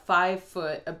lay a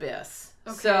 5-foot abyss.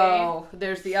 Okay. So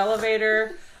there's the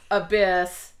elevator,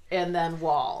 abyss, and then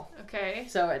wall. Okay.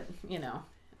 So it, you know,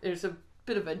 there's a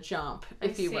bit of a jump,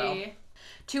 if you will.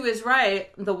 To his right,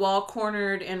 the wall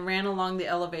cornered and ran along the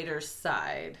elevator's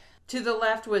side. To the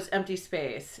left was empty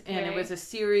space, and it was a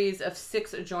series of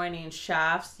 6 adjoining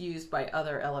shafts used by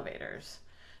other elevators.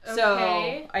 Okay.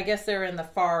 So I guess they're in the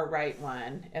far right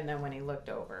one, and then when he looked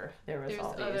over, there's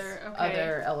all these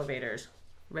other elevators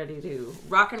ready to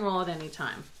rock and roll at any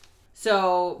time.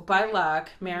 So by luck,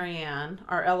 Marianne,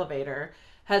 our elevator,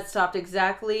 had stopped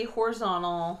exactly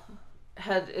horizontal.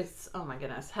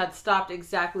 Had stopped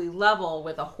exactly level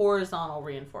with a horizontal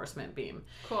reinforcement beam.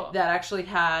 Cool. That actually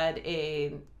had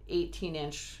a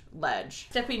 18-inch ledge.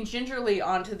 Stepping gingerly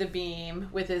onto the beam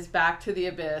with his back to the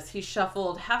abyss, he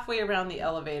shuffled halfway around the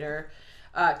elevator,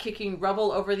 kicking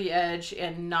rubble over the edge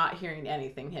and not hearing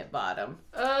anything hit bottom.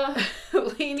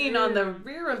 Leaning on the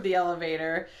rear of the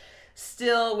elevator,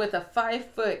 Still with a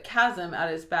 5-foot chasm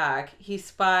at his back, he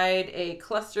spied a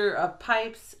cluster of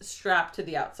pipes strapped to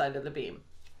the outside of the beam.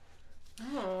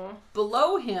 Oh.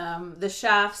 Below him, the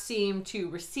shaft seemed to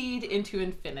recede into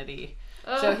infinity.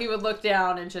 So he would look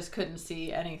down and just couldn't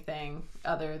see anything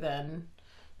other than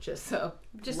just a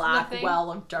black nothing.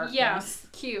 well of darkness. Yeah,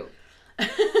 cute.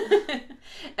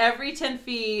 Every 10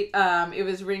 feet, it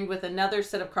was ringed with another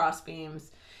set of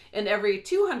crossbeams. And every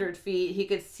 200 feet, he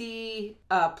could see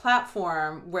a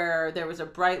platform where there was a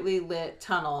brightly lit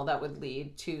tunnel that would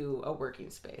lead to a working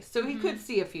space. So he could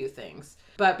see a few things.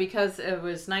 But because it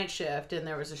was night shift and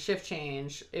there was a shift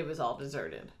change, it was all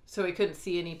deserted. So he couldn't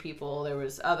see any people there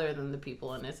was other than the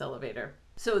people in his elevator.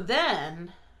 So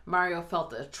then Mario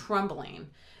felt a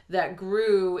trembling that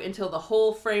grew until the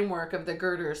whole framework of the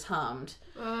girders hummed.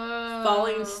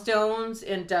 Falling stones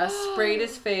and dust sprayed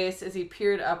his face as he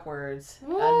peered upwards.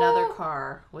 Another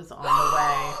car was on the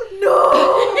way. No!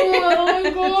 Oh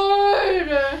my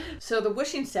god! So the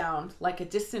whooshing sound, like a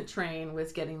distant train,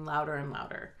 was getting louder and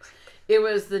louder. It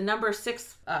was the number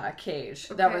 6 cage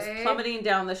that was plummeting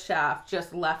down the shaft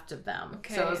just left of them.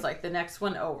 Okay. So it was like the next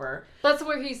one over. That's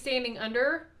where he's standing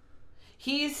under?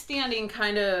 He's standing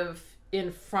kind of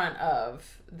in front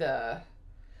of the...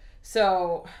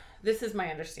 So this is my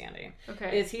understanding.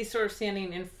 Okay. Is he's sort of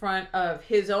standing in front of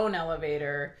his own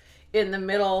elevator in the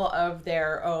middle of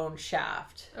their own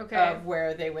shaft of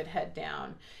where they would head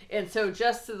down. And so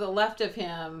just to the left of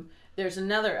him, there's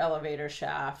another elevator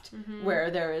shaft where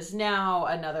there is now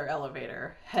another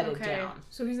elevator headed down.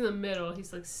 So he's in the middle.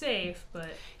 He's like safe, but...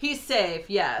 He's safe,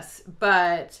 yes.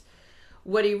 But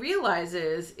what he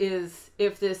realizes is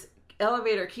if this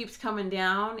elevator keeps coming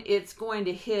down, it's going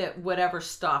to hit whatever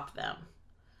stopped them.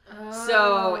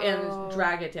 So, and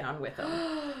drag it down with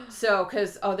them. So,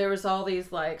 because, there was all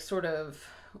these, like, sort of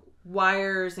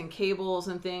wires and cables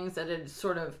and things that had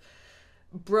sort of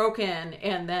broken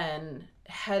and then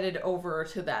headed over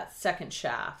to that second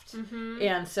shaft.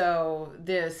 And so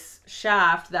this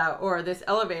shaft this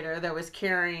elevator that was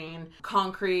carrying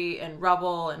concrete and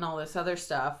rubble and all this other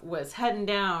stuff was heading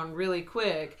down really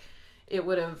quick. It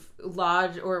would have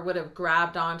lodged or would have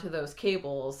grabbed onto those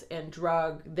cables and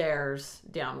drug theirs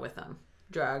down with them.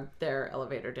 Drug their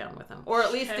elevator down with them. Or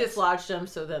at least dislodged them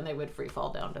so then they would free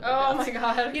fall down to their deaths. My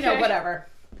god. Okay. You know, whatever.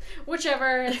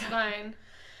 Whichever, it's fine.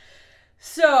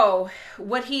 So,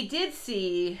 what he did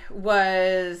see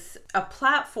was a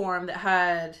platform that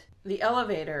had the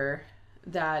elevator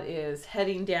that is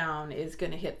heading down is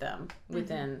going to hit them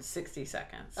within 60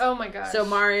 seconds. Oh my gosh. So,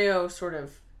 Mario sort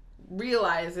of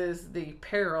realizes the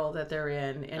peril that they're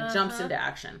in and jumps into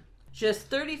action. Just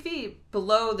 30 feet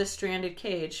below the stranded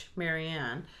cage,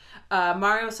 Marianne,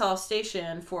 Mario saw a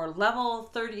station for level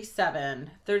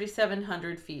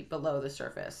 3,700 feet below the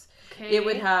surface. Okay. It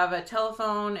would have a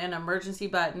telephone, an emergency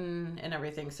button, and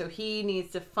everything. So he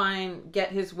needs to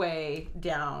get his way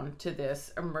down to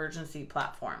this emergency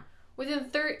platform. Within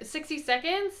 60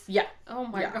 seconds? Yeah. Oh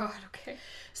my god, okay.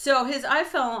 So his eye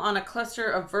fell on a cluster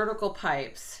of vertical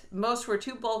pipes. Most were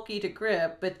too bulky to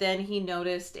grip, but then he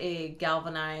noticed a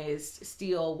galvanized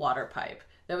steel water pipe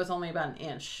that was only about an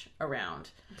inch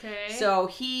around. Okay. So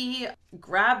he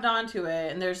grabbed onto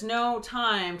it, and there's no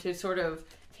time to sort of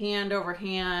hand over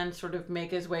hand sort of make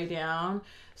his way down.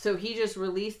 So he just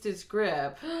released his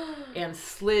grip and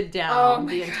slid down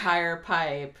the entire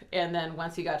pipe, and then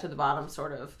once he got to the bottom,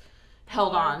 sort of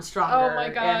held on stronger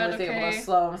and was able to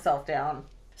slow himself down.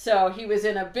 So he was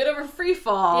in a bit of a free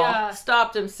fall,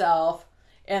 stopped himself,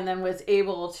 and then was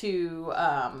able to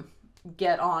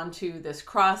get onto this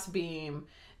cross beam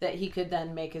that he could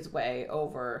then make his way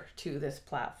over to this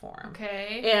platform.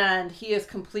 Okay. And he is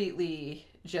completely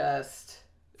just...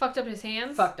 Fucked up his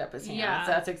hands? Fucked up his hands. Yeah.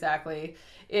 That's exactly...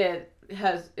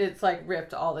 It's like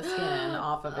ripped all the skin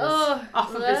off of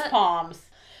his palms.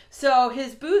 So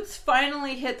his boots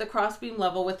finally hit the crossbeam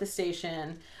level with the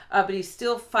station, but he's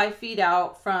still 5 feet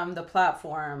out from the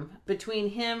platform. Between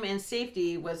him and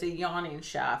safety was a yawning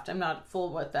shaft. I'm not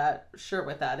sure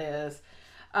what that is.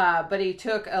 But he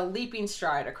took a leaping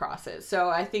stride across it. So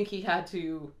I think he had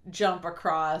to jump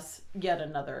across yet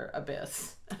another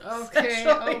abyss. Okay.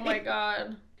 Oh my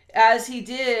god. As he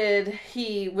did,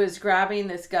 he was grabbing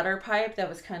this gutter pipe that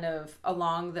was kind of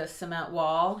along the cement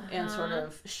wall and sort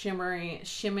of shimmying.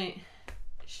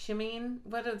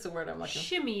 What is the word I'm looking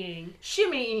for?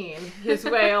 Shimmying his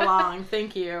way along.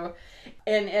 Thank you.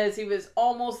 And as he was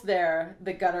almost there,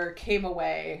 the gutter came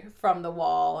away from the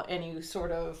wall and he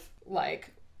sort of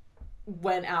like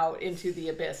went out into the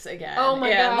abyss again. Oh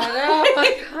my god. Oh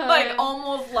my god. Like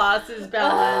almost lost his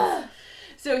balance.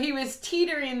 So he was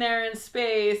teetering there in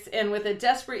space, and with a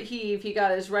desperate heave, he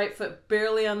got his right foot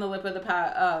barely on the lip of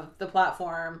the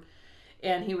platform,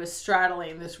 and he was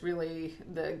straddling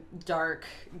the dark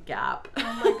gap.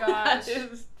 Oh my gosh. It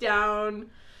was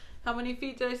down. How many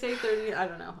feet did I say? 30? I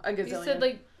don't know. A gazillion. You said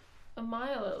like a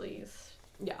mile at least.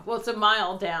 Yeah. Well, it's a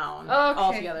mile down Okay.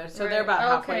 altogether, so they're about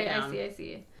halfway down. Okay, I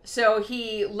see. So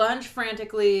he lunged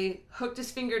frantically, hooked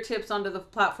his fingertips onto the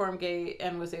platform gate,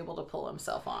 and was able to pull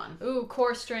himself on. Ooh,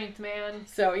 core strength, man.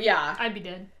 So, yeah. I'd be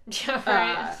dead. Yeah,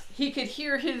 right. He could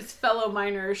hear his fellow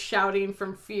miners shouting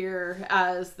from fear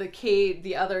as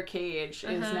the other cage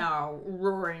is now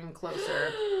roaring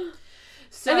closer.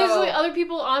 So, and there's like other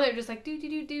people on there just like do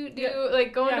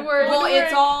like going to work.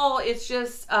 Well, it's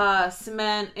just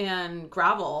cement and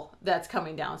gravel that's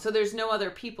coming down. So there's no other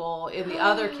people in the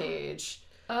other cage.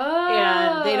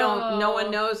 Oh. And no one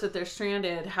knows that they're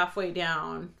stranded halfway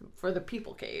down for the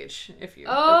people cage, the person cage.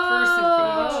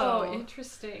 Oh,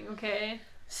 interesting. Okay.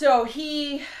 So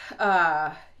he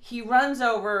runs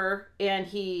over and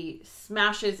he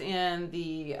smashes in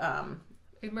the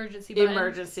emergency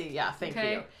button. Thank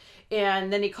you.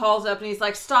 And then he calls up and he's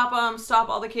like, stop them, stop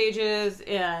all the cages.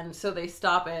 And so they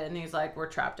stop it and he's like, we're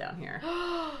trapped down here.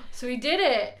 So he did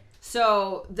it.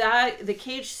 So the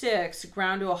cage 6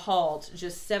 ground to a halt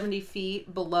just 70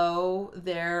 feet below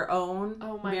their own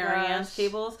Marianne's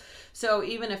cables. So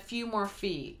even a few more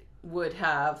feet would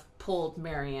have pulled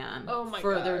Marianne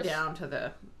further down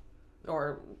to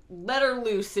or let her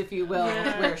loose, if you will,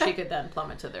 where she could then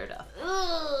plummet to their death.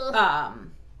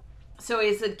 So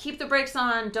he said, keep the brakes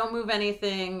on, don't move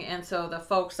anything. And so the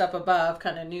folks up above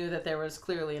kind of knew that there was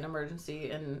clearly an emergency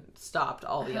and stopped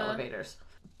all the elevators.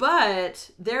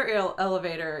 But their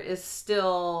elevator is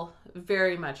still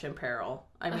very much in peril.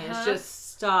 I mean, it's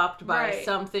just stopped by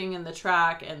something in the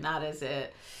track, and that is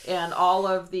it. And all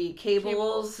of the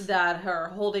cables that are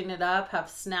holding it up have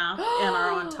snapped and are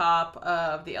on top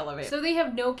of the elevator. So they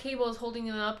have no cables holding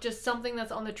them up, just something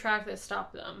that's on the track that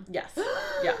stopped them. Yes.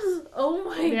 Yes. Oh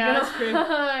my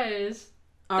gosh.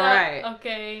 All right.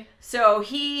 Okay. So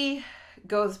he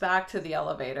goes back to the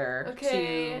elevator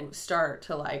to start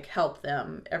to like help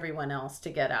everyone else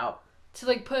to get out. To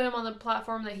like put him on the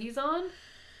platform that he's on?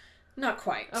 Not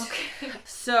quite. Okay.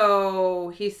 So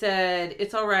he said,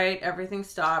 it's all right. Everything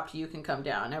stopped. You can come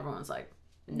down. Everyone's like,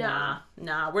 nah,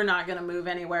 we're not going to move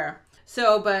anywhere.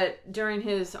 So, but during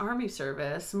his army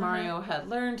service, Mario had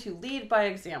learned to lead by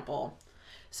example.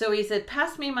 So he said,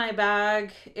 pass me my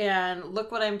bag and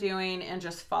look what I'm doing and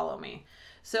just follow me.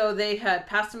 So they had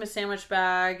passed him a sandwich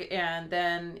bag, and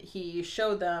then he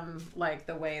showed them like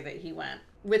the way that he went.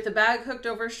 With the bag hooked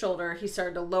over his shoulder, he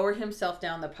started to lower himself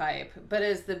down the pipe. But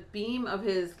as the beam of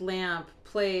his lamp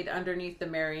played underneath the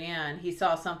Marianne, he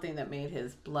saw something that made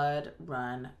his blood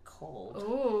run cold.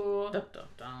 Ooh. Dun, dun,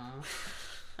 dun.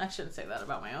 I shouldn't say that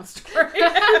about my own story.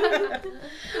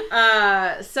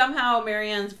 Somehow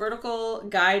Marianne's vertical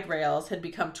guide rails had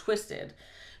become twisted,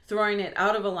 throwing it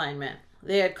out of alignment.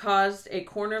 They had caused a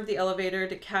corner of the elevator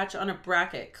to catch on a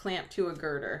bracket clamped to a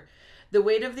girder. The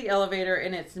weight of the elevator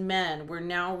and its men were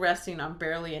now resting on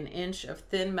barely an inch of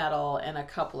thin metal and a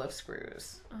couple of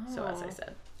screws. So as I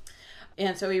said.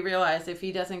 And so he realized if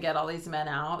he doesn't get all these men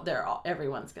out,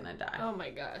 everyone's going to die. Oh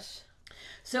my gosh.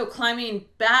 So climbing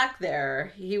back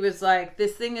there, he was like,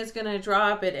 this thing is going to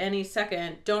drop at any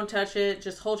second. Don't touch it.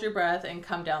 Just hold your breath and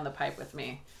come down the pipe with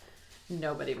me.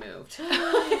 Nobody moved.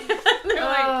 They're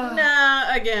like,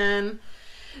 nah, again.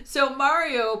 So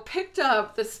Mario picked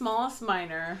up the smallest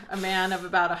miner, a man of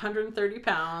about 130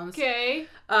 pounds. Okay.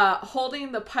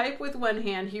 Holding the pipe with one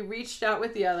hand, he reached out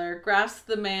with the other, grasped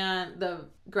the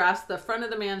front of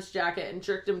the man's jacket and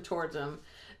jerked him towards him.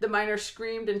 The miner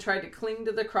screamed and tried to cling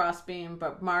to the crossbeam,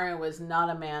 but Mario was not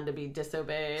a man to be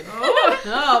disobeyed.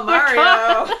 Oh,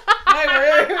 Mario. My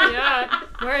word. Yeah.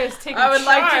 Mario's taking I would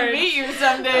charge. like to meet you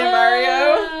someday,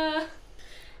 Mario.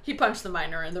 He punched the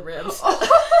miner in the ribs.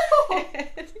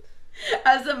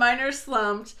 As the miner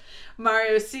slumped,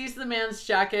 Mario seized the man's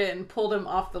jacket and pulled him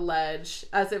off the ledge.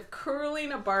 As if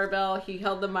curling a barbell, he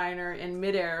held the miner in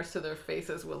midair so their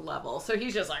faces would level. So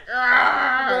he's just like,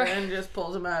 "Argh!" and just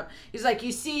pulls him up. He's like,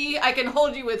 you see, I can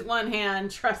hold you with one hand.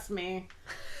 Trust me.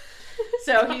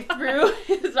 So he threw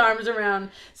his arms around.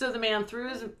 So the man threw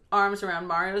his arms around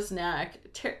Mario's neck,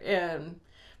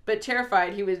 but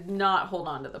terrified, he would not hold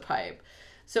on to the pipe.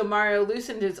 So Mario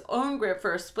loosened his own grip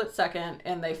for a split second,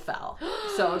 and they fell.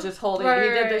 So just holding, he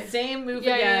did the same move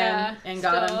again and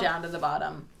got him down to the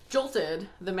bottom. Jolted,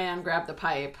 the man grabbed the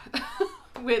pipe.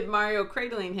 With Mario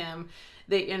cradling him,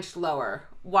 they inched lower.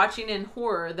 Watching in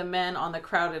horror, the men on the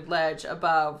crowded ledge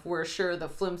above were sure the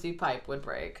flimsy pipe would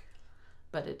break.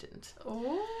 but it didn't.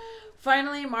 Oh.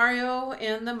 Finally, Mario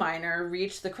and the miner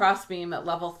reached the crossbeam at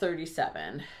level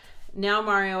 37. Now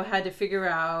Mario had to figure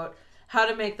out how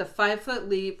to make the 5-foot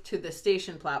leap to the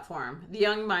station platform. The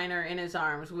young miner in his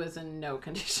arms was in no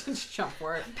condition to jump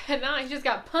for it. But now he just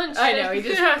got punched. I know, he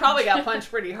just probably got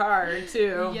punched pretty hard,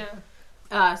 too.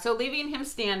 Yeah. So leaving him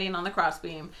standing on the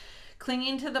crossbeam,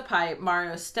 clinging to the pipe,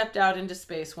 Mario stepped out into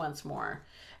space once more.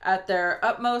 At their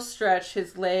utmost stretch,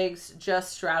 his legs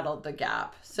just straddled the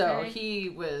gap. So he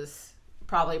was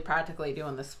probably practically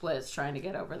doing the splits trying to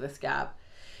get over this gap.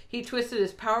 He twisted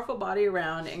his powerful body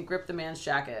around and gripped the man's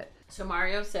jacket. So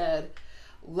Mario said,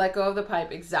 "Let go of the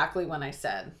pipe exactly when I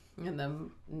said." And the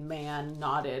man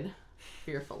nodded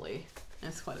fearfully.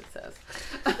 That's what it says.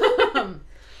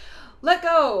 "Let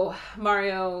go,"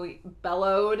 Mario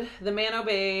bellowed. The man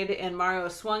obeyed, and Mario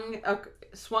swung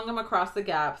him across the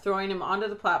gap, throwing him onto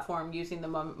the platform using the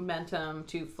momentum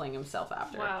to fling himself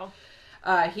after. Wow.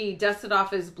 He dusted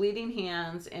off his bleeding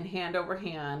hands and hand over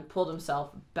hand pulled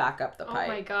himself back up the pipe.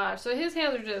 Oh my gosh. So his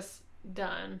hands are just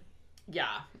done.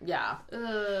 Yeah.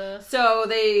 Ugh. So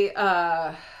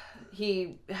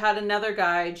he had another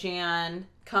guy, Jan,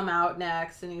 come out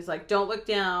next, and he's like, "Don't look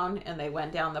down," and they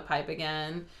went down the pipe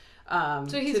again. So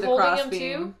he's to the holding crossbeam.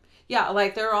 him too? Yeah,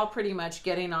 like they're all pretty much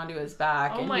getting onto his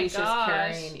back, and he's just gosh.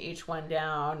 carrying each one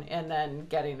down and then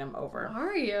getting him over.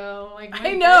 Mario. Like,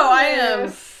 I know, I am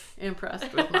goodness.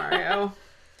 impressed with Mario.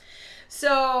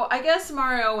 So I guess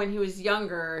Mario, when he was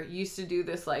younger, used to do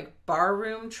this like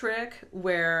barroom trick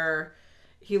where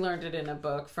he learned it in a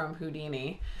book from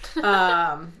Houdini.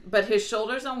 But his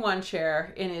shoulders on one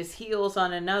chair and his heels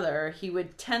on another, he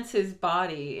would tense his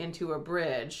body into a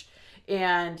bridge,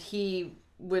 and he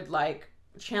would like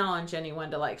challenge anyone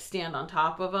to like stand on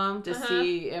top of him to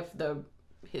see if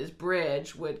his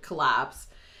bridge would collapse.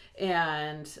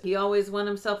 And he always won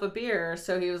himself a beer,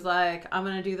 so he was like, "I'm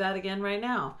gonna do that again right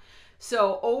now."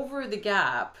 So over the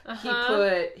gap, he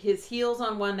put his heels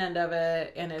on one end of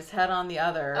it and his head on the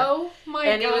other. Oh my god!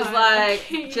 And he was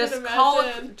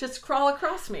like, "Just crawl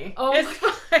across me. Oh, it's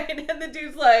fine." And the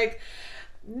dude's like,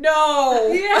 "No,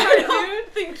 I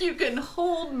don't think you can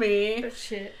hold me." Oh,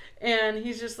 shit. And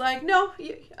he's just like, "No,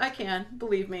 I can.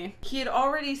 Believe me." He had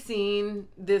already seen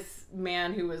this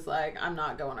man who was like, "I'm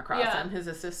not going across him." His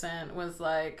assistant was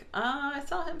like, "I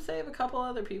saw him save a couple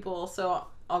other people, so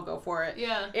I'll go for it."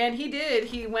 Yeah. And he did.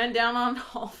 He went down on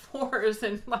all fours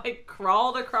and like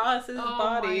crawled across his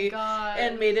body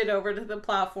and made it over to the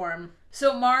platform.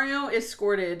 So Mario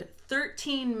escorted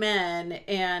 13 men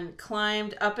and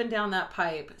climbed up and down that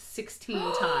pipe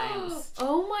 16 times.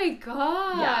 Oh my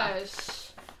gosh.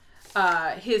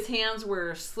 His hands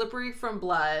were slippery from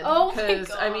blood. Oh my Because,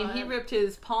 God. I mean, he ripped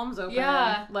his palms open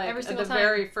like every at single the time.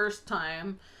 very first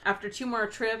time. After 2 more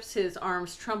trips, his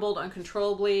arms trembled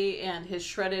uncontrollably and his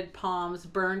shredded palms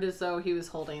burned as though he was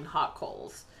holding hot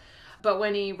coals. But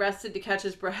when he rested to catch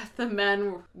his breath, the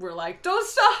men were like, "Don't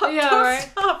stop! Don't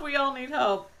stop! We all need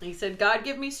help." He said, "God,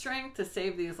 give me strength to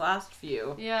save these last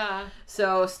few." Yeah.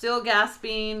 So, still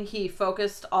gasping, he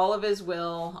focused all of his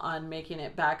will on making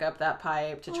it back up that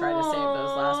pipe to try to save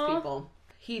those last people.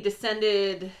 He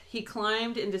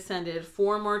climbed and descended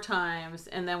 4 more times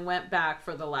and then went back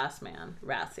for the last man,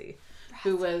 Rassi,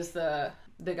 who was the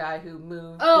guy who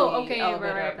moved the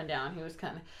elevator up and down. He was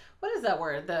kind of, what is that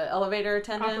word? The elevator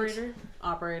attendant?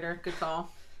 Operator. Good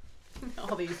call.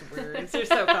 All these words are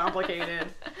so complicated.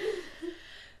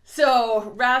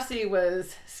 So Rassi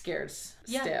was scared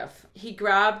stiff. He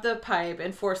grabbed the pipe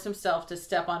and forced himself to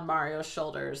step on Mario's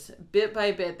shoulders. Bit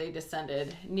by bit, they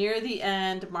descended. Near the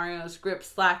end, Mario's grip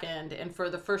slackened, and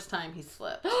for the first time, he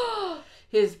slipped.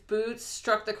 His boots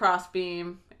struck the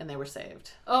crossbeam, and they were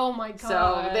saved. Oh my god.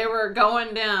 So they were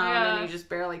going down, and he just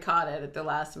barely caught it at the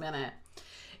last minute.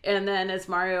 And then as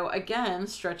Mario again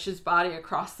stretched his body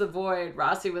across the void,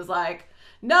 Rassi was like,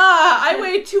 "Nah, I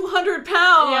weigh 200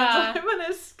 pounds. Yeah. I'm going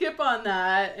to skip on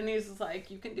that." And he's just like,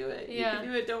 "You can do it. You can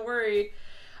do it. Don't worry."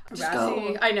 Just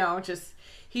Rassi, go. I know,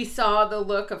 he saw the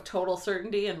look of total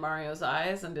certainty in Mario's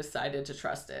eyes and decided to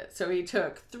trust it. So he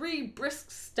took 3 brisk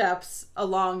steps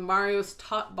along Mario's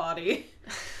taut body.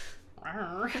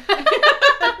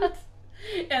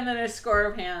 And then a score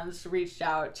of hands reached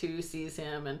out to seize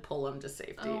him and pull him to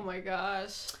safety. Oh my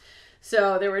gosh.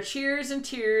 So there were cheers and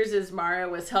tears as Mario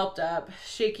was helped up.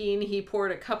 Shaking, he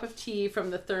poured a cup of tea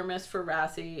from the thermos for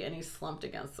Rassi, and he slumped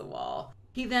against the wall.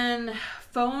 He then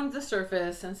phoned the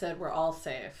surface and said, "We're all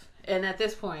safe." And at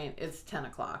this point, it's 10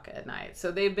 o'clock at night.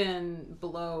 So they've been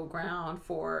below ground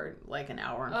for like an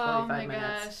hour and 45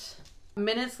 minutes. Gosh.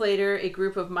 Minutes later, a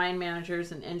group of mine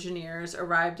managers and engineers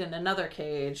arrived in another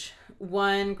cage.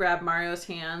 One grabbed Mario's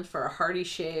hand for a hearty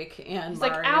shake, and He's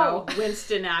Mario like, "Ow."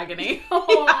 winced in agony.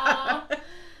 Aw.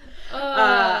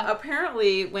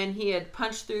 Apparently, when he had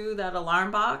punched through that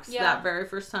alarm box that very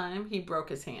first time, he broke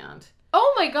his hand.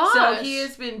 Oh my gosh. So he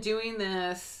has been doing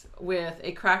this with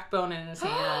a cracked bone in his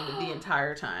hand the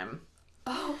entire time.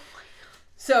 Oh.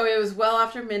 So it was well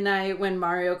after midnight when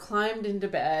Mario climbed into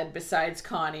bed besides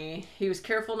Connie. He was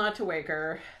careful not to wake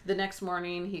her. The next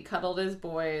morning, he cuddled his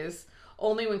boys.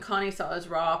 Only when Connie saw his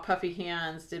raw, puffy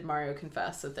hands did Mario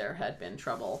confess that there had been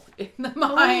trouble in the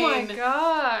mine. Oh my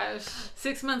gosh.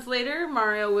 6 months later,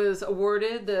 Mario was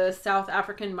awarded the South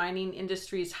African mining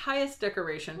industry's highest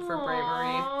decoration for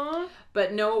bravery. Aww.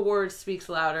 But no award speaks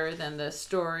louder than the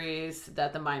stories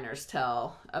that the miners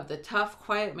tell of the tough,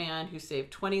 quiet man who saved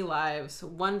 20 lives,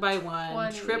 one by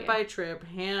one, trip by trip,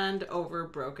 hand over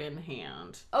broken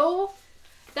hand. Oh,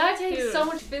 that takes Dude. so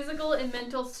much physical and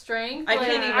mental strength. I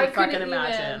can't even couldn't fucking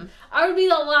imagine. I would be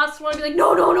the last one to be like,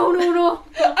 no.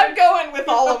 I'm going with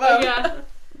all of them. Yeah.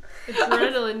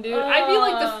 Adrenaline, dude. I'd be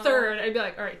like the third. I'd be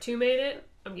like, all right, 2 made it.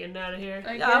 I'm getting out of here.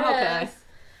 I Yeah, I'm okay. guess.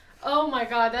 Oh my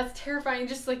god, that's terrifying.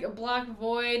 Just like a black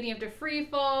void, and you have to free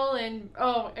fall, and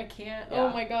I can't. Yeah. Oh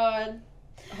my god.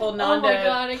 Holding Oh on my to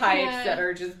God, I pipes can't. that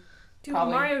are just Dude,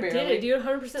 probably Mario did barely- it, dude.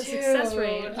 100% success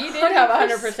rate. He did have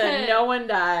 100%. No one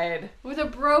died. With a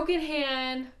broken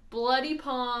hand, bloody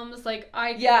palms, like I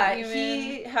can't Yeah, even.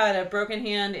 he had a broken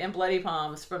hand and bloody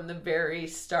palms from the very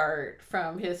start,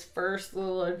 from his first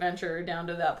little adventure down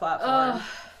to that platform.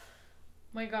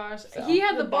 My gosh. So. He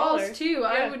had the The balls baller. too.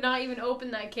 I Yeah. would not even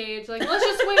open that cage. Like, let's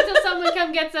just wait till someone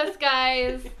come gets us,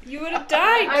 guys. You would have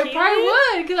died, I Keely. probably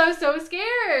would, because I was so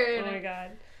scared. Oh my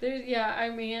god.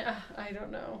 I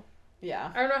don't know.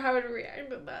 Yeah, I don't know how I would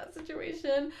react in that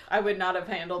situation. I would not have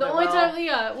handled The it only well.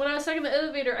 time, when I was stuck in the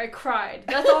elevator, I cried.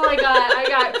 That's all I got. I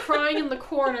got crying in the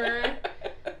corner,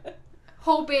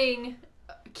 hoping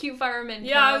cute firemen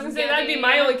Yeah, I was come gonna say, get that'd be me.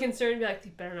 my only concern. Be like, they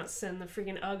better not send the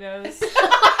freaking Uggos.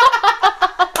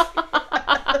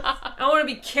 I want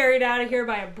to be carried out of here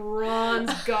by a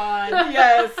bronze god.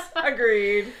 Yes,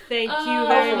 agreed. Thank you Oh,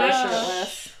 very my much.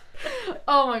 Shirtless.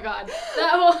 Oh my god.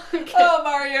 That whole... Oh,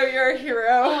 Mario, you're a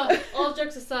hero. All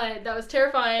jokes aside, that was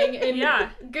terrifying and Yeah.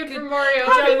 good for Mario.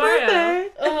 Happy Joke. Mario.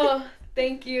 Oh,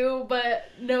 thank you, but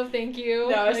no thank you.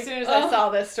 No, as Like, soon as I saw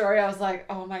this story, I was like,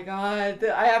 oh my god,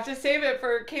 I have to save it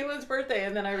for Caitlin's birthday.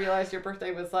 And then I realized your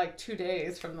birthday was like 2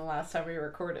 days from the last time we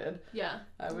recorded. Yeah.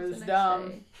 I it was the next dumb.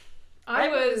 day. I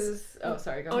was. Oh,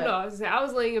 sorry, go Oh ahead. no, I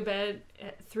was laying in bed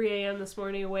at 3 a.m. this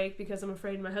morning awake because I'm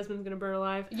afraid my husband's gonna burn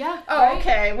alive. Yeah. Oh, right?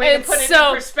 okay. Way And to put it so-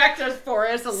 in perspective for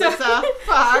us, Alyssa.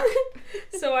 Fuck.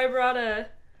 So I brought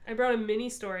a mini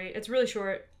story. It's really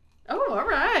short. Oh, all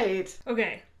right.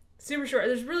 Okay, super short.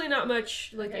 There's really not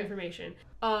much Okay. information.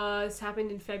 This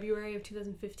happened in February of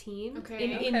 2015 Okay.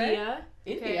 in Okay. India.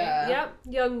 India. Yep,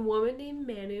 young woman named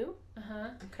Manu Uh-huh.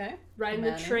 Okay. riding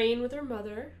Manu. the train with her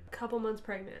mother, a couple months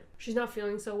pregnant. She's not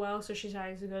feeling so well, so she's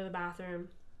having to go to the bathroom.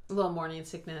 A little morning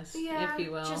sickness, Yeah, if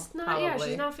you will. just not. Probably. Yeah,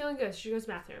 she's not feeling good. So she goes to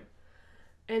the bathroom,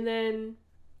 and then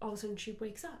all of a sudden she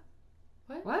wakes up.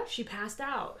 What? She passed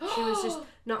out. She was just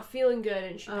not feeling good,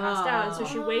 and she passed out. And so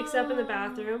she wakes up in the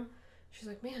bathroom. She's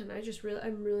like, "Man,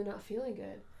 I'm really not feeling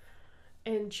good."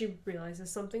 And she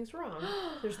realizes something's wrong.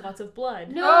 There's lots of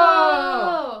blood. No.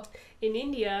 Oh. In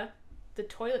India, the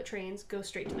toilet trains go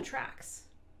straight to the tracks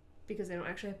because they don't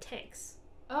actually have tanks.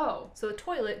 Oh. So the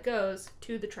toilet goes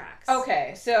to the tracks.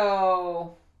 Okay,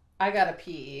 so I gotta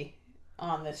pee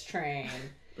on this train,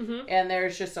 Mm-hmm. and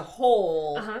there's just a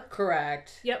hole, Uh-huh.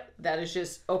 correct? Yep. That is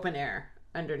just open air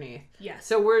underneath. Yes.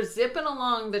 So we're zipping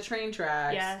along the train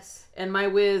tracks. Yes. And my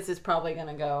whiz is probably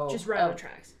gonna go Just right on the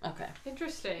tracks. Okay.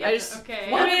 Interesting. I just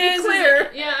okay. want to Whiz be is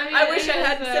clear. Yeah, I wish I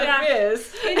hadn't said Yeah.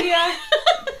 whiz. India.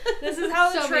 This is how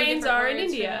the So many trains different are in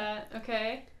words for India. that.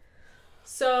 Okay.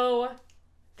 So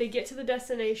they get to the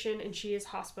destination and she is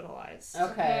hospitalized.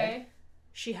 Okay.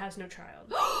 She has no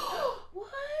child.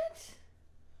 What?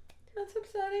 That's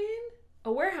upsetting.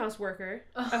 A warehouse worker,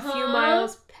 a few Uh-huh.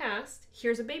 miles past,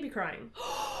 hears a baby crying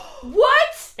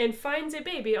What? and finds a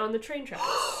baby on the train tracks.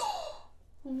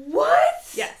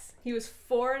 What? Yes. He was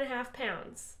 4.5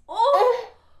 pounds. Oh,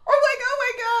 Oh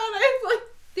my god. I'm like,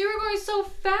 they were going so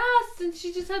fast, and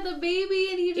she just had the baby,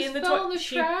 and he just In the fell toi- on the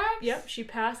she- tracks. Yep, she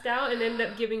passed out and ended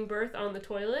up giving birth on the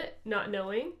toilet, not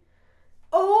knowing.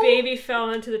 oh. Baby fell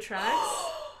onto the tracks.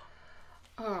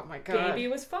 Oh my god. Baby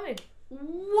was fine.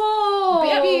 Whoa.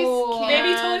 Babies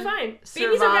Baby can totally fine.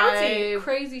 Babies are bouncy. survive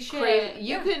Crazy shit. crazy.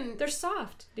 You Yeah. can. They're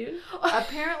soft, dude.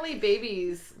 Apparently,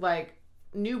 babies, like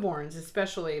newborns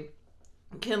especially,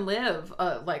 can live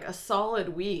like a solid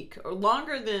week or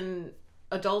longer than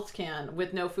adults can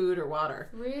with no food or water.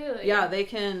 Really? Yeah, they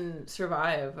can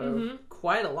survive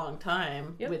quite a long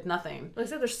time with nothing. Like I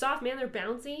said, they're soft, man. They're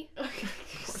bouncy.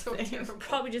 So terrible.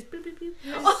 Probably just boop, boop, boop.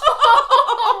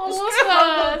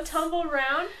 Oh, Tumble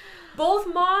around. Both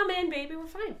mom and baby were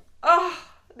fine. Oh,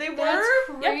 they were? That's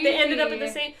Yep, they ended up at the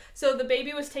crazy. same. So the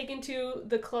baby was taken to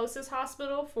the closest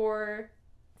hospital for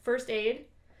first aid.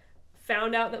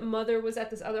 Found out that mother was at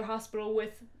this other hospital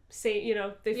with, they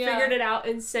figured it out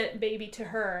and sent baby to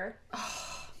her.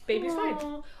 Baby's fine.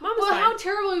 Mom was fine. How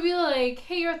terrible would it be like,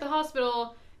 hey, you're at the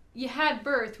hospital, you had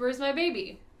birth, where's my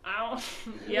baby? I don't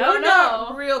We're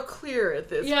not real clear at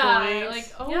this point.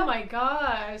 Like, oh my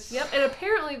gosh. Yep, and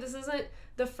apparently this isn't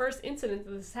the first incident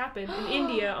that this happened in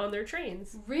India on their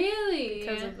trains. Really?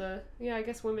 Because of I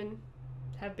guess women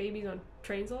have babies on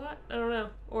trains a lot. I don't know.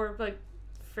 Or, like,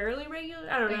 fairly regular?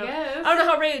 I don't know. I don't know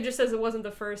how regular. It just says it wasn't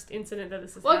the first incident that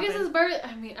this has happened. I guess it's better.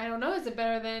 I mean, I don't know. Is it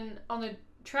better than on the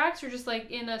tracks or just, like,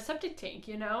 in a septic tank,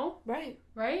 you know? Right.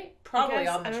 Probably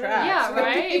on the tracks. Yeah,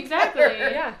 right? Exactly.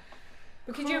 Yeah.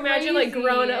 But could you imagine, like,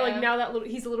 growing up, like, now that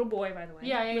he's a little boy, by the way.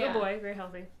 Yeah. Little boy, very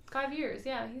healthy. 5 years.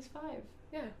 Yeah, he's 5.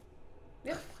 Yeah.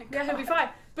 Yep. Yeah, he'll be fine.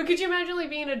 But could you imagine, like,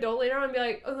 being an adult later on and be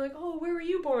like, where were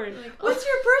you born? Like, what's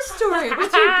your birth story?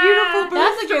 What's your beautiful birth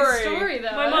That's a story? good story,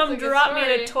 though. My mom dropped me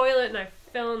in a toilet and I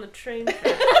fell in the train.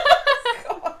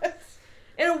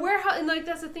 And a warehouse, and like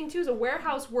that's the thing too, is a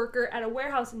warehouse worker at a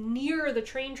warehouse near the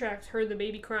train tracks heard the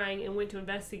baby crying and went to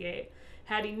investigate.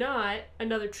 Had he not,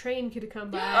 another train could have come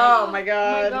by. Oh my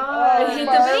god. And hit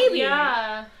the baby.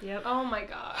 Yeah. Yep. Oh my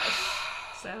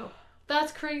gosh. So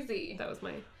that's crazy. that was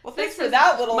my Thanks for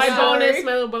that little my story.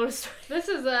 little bonus story. This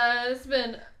has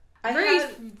been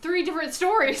three different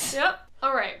stories. Yep.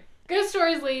 All right. Good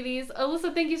stories, ladies.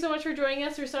 Alyssa, thank you so much for joining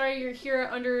us. We're sorry you're here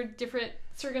under different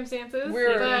circumstances.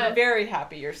 We're very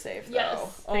happy you're safe, though.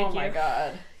 Yes. Oh my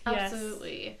god.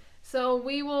 Absolutely. So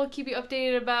we will keep you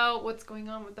updated about what's going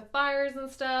on with the fires and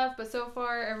stuff. But so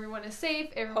far, everyone is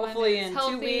safe. Everyone Hopefully is in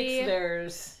healthy. 2 weeks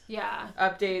there's Yeah.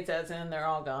 updates, as in they're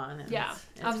all gone. And Yeah,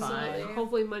 it's absolutely. fine.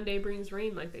 Hopefully Monday brings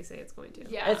rain like they say it's going to.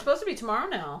 Yeah. It's supposed to be tomorrow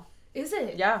now. Is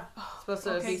it? Yeah. It's supposed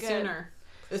to okay, be good. sooner.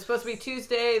 It was supposed to be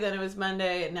Tuesday, then it was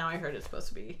Monday, and now I heard it's supposed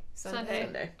to be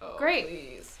Sunday. Oh, Great.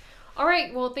 Please. All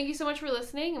right. Well, thank you so much for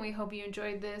listening, and we hope you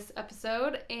enjoyed this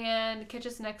episode. And catch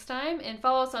us next time. And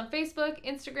follow us on Facebook,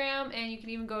 Instagram, and you can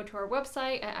even go to our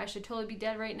website at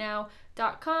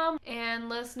ishouldtotallybedeadrightnow.com and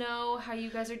let us know how you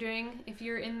guys are doing if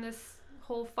you're in this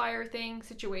whole fire thing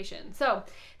situation. So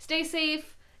stay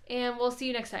safe, and we'll see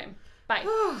you next time. Bye.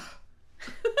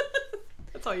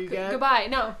 That's all you get. Goodbye.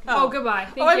 No. Oh, goodbye.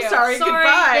 Thank I'm you. sorry.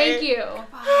 Goodbye. Thank you.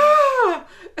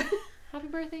 Happy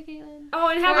birthday, Caitlin. Oh,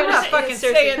 and I'm happy not birthday. fucking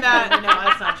saying that. No,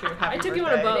 that's not true. Happy I took you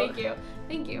on a birthday. boat. Thank you.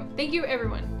 Thank you. Thank you,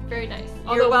 everyone. Very nice.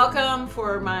 You're welcome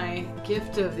for my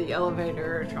gift of the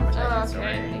elevator traumatizing Oh, okay.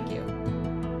 story. Thank you.